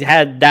Yankee, he's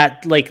had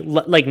that like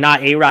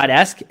not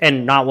A-Rod-esque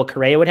and not what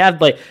Correa would have,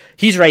 but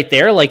he's right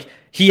there. Like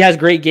he has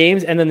great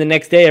games, and then the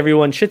next day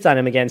everyone shits on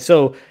him again.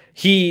 So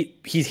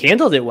he's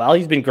handled it well.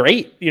 He's been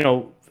great, you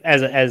know,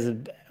 as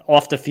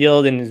off the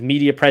field and his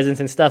media presence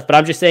and stuff. But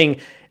I'm just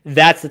saying –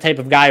 that's the type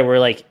of guy where,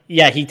 like,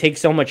 yeah, he takes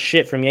so much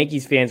shit from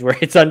Yankees fans where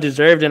it's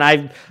undeserved, and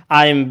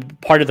I'm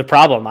part of the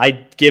problem. I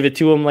give it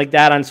to him like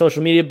that on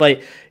social media,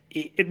 but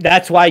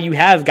that's why you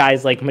have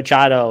guys like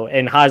Machado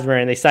and Hosmer,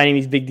 and they signing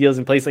these big deals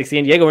in places like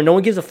San Diego where no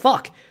one gives a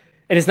fuck.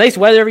 And it's nice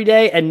weather every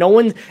day, and no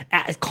one's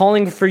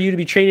calling for you to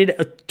be traded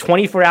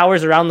 24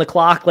 hours around the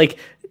clock. Like,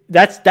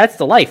 that's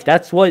the life.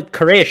 That's what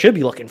Correa should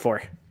be looking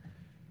for.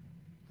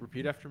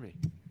 Repeat after me.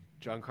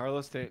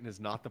 Giancarlo Stanton is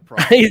not the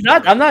problem. He's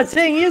not. I'm not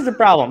saying he is the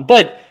problem,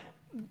 but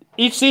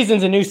each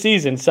season's a new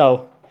season.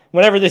 So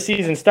whenever the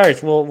season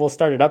starts, we'll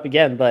start it up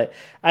again. But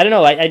I don't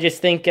know. I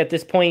just think at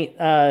this point,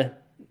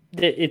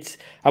 it's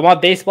I want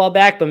baseball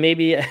back, but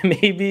maybe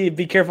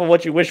be careful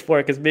what you wish for,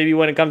 because maybe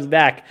when it comes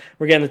back,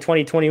 we're getting the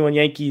 2021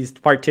 Yankees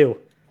Part 2.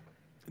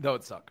 That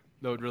would suck.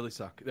 That would really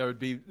suck. That would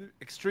be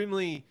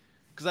extremely.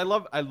 Because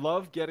I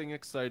love getting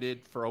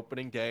excited for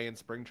opening day and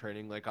spring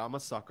training. Like, I'm a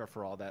sucker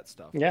for all that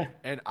stuff. Yeah.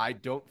 And I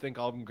don't think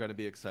I'm going to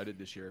be excited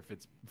this year if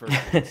it's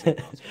virtually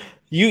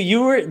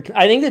You were.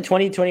 I think the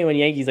 2021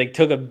 Yankees like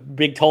took a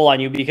big toll on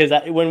you, because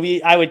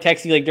I would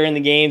text you like during the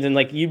games, and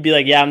like you'd be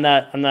like, yeah, I'm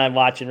not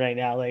watching right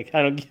now. Like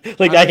I don't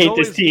like I hate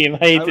this team.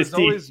 I hate this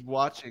team. I was always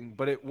watching,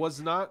 but it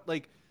was not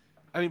like.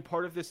 I mean,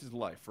 part of this is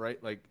life, right?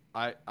 Like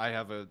I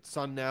have a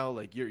son now.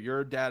 Like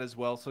you're a dad as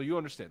well, so you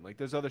understand. Like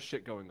there's other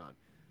shit going on,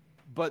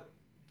 but.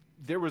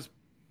 There was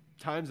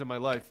times in my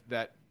life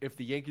that if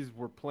the Yankees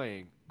were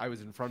playing, I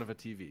was in front of a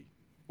TV,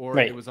 or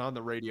It was on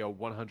the radio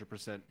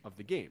 100% of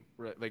the game.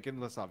 Right? Like,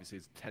 unless obviously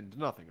it's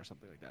 10-0 or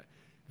something like that.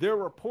 There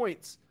were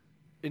points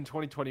in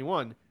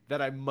 2021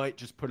 that I might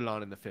just put it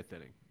on in the 5th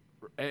inning,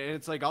 and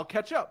it's like I'll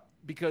catch up,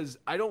 because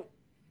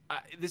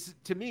this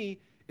to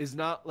me is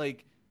not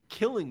like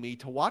killing me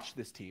to watch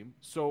this team.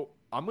 So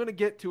I'm gonna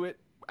get to it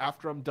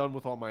after I'm done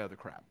with all my other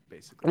crap,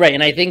 basically. Right,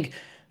 and I think.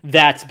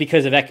 That's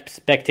because of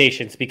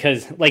expectations,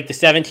 because like the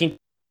 17th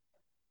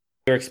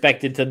you're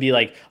expected to be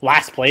like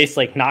last place,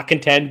 like not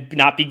contend,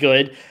 not be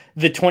good.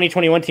 The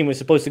 2021 team was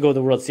supposed to go to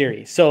the World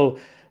Series. So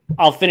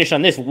I'll finish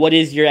on this. What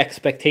is your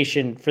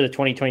expectation for the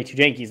 2022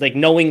 Yankees? Like,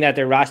 knowing that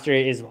their roster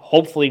is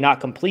hopefully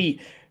not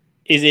complete,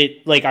 is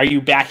it like, are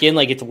you back in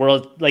like it's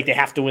like they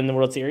have to win the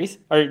World Series,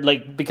 or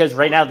like, because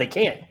right now they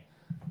can't?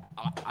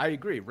 I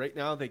agree. Right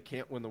now they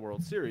can't win the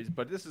World Series,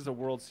 but this is a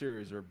World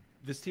Series or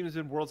this team has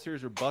been World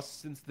Series or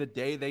bust since the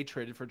day they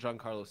traded for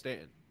Giancarlo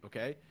Stanton.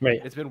 Okay,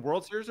 Right. It's been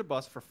World Series or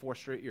bust for 4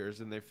 straight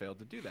years, and they failed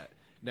to do that.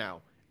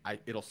 Now,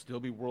 it'll still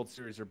be World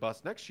Series or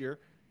bust next year.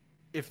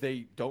 If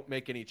they don't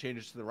make any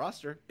changes to the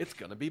roster, it's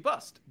gonna be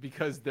bust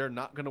because they're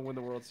not gonna win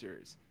the World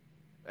Series.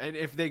 And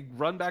if they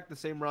run back the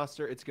same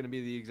roster, it's gonna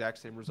be the exact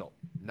same result: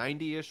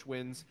 90-ish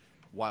wins,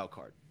 wild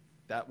card.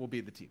 That will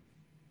be the team.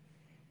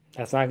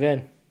 That's not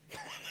good.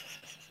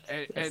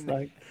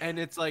 And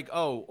it's like,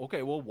 oh,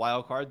 okay, well,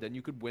 wild card, then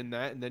you could win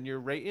that, and then you're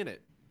right in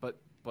it.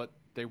 But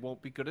they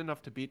won't be good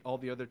enough to beat all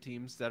the other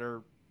teams that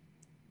are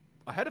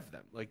ahead of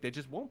them. Like, they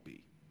just won't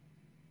be.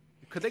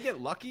 Could they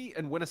get lucky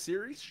and win a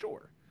series?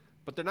 Sure,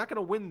 but they're not going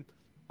to win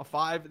a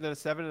 5 and then a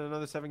 7 and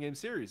another 7-game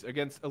series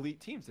against elite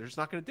teams. They're just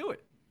not going to do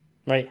it.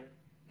 Right?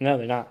 No,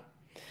 they're not.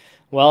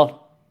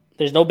 Well,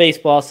 there's no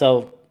baseball,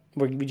 so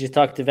we just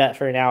talked to Vet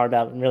for an hour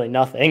about really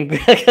nothing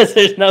because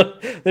there's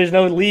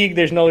no league,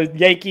 there's no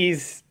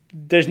Yankees,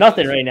 there's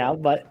nothing right now.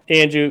 But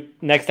Andrew,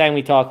 next time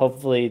we talk,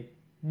 hopefully,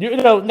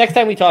 next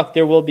time we talk,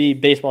 there will be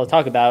baseball to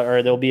talk about,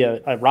 or there'll be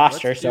a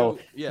roster.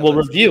 We'll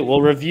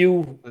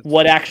review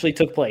what actually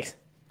took place.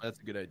 That's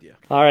a good idea.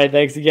 All right,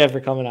 thanks again for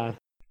coming on.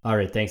 All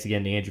right, thanks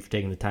again to Andrew for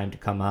taking the time to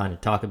come on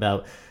and talk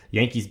about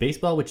Yankees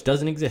baseball, which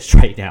doesn't exist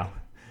right now.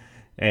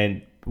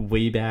 And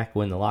way back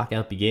when the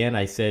lockout began,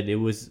 I said it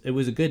was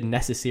a good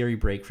necessary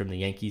break from the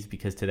Yankees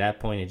because to that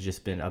point it's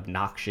just been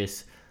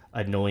obnoxious,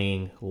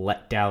 annoying,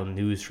 letdown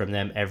news from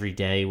them every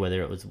day,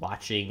 whether it was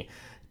watching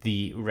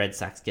the Red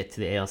Sox get to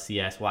the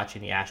ALCS,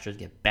 watching the Astros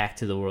get back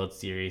to the World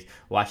Series,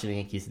 watching the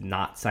Yankees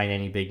not sign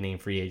any big-name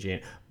free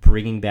agent,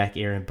 bringing back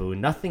Aaron Boone.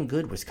 Nothing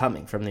good was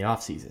coming from the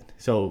offseason.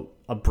 So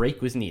a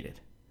break was needed.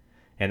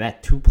 And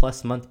that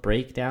 2+ month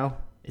break now,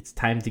 it's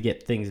time to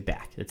get things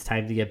back. It's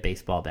time to get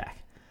baseball back.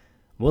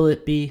 Will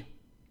it be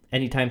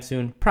anytime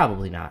soon?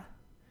 Probably not.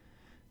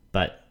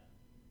 But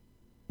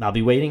I'll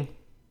be waiting,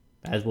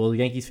 as will the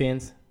Yankees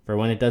fans, for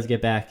when it does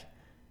get back,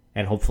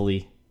 and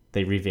hopefully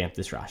they revamp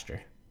this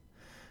roster.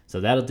 So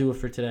that'll do it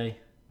for today.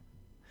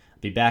 I'll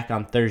be back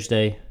on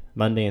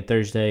Monday and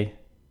Thursday,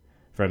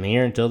 from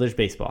here until there's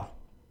baseball.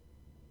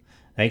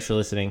 Thanks for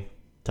listening.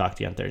 Talk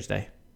to you on Thursday.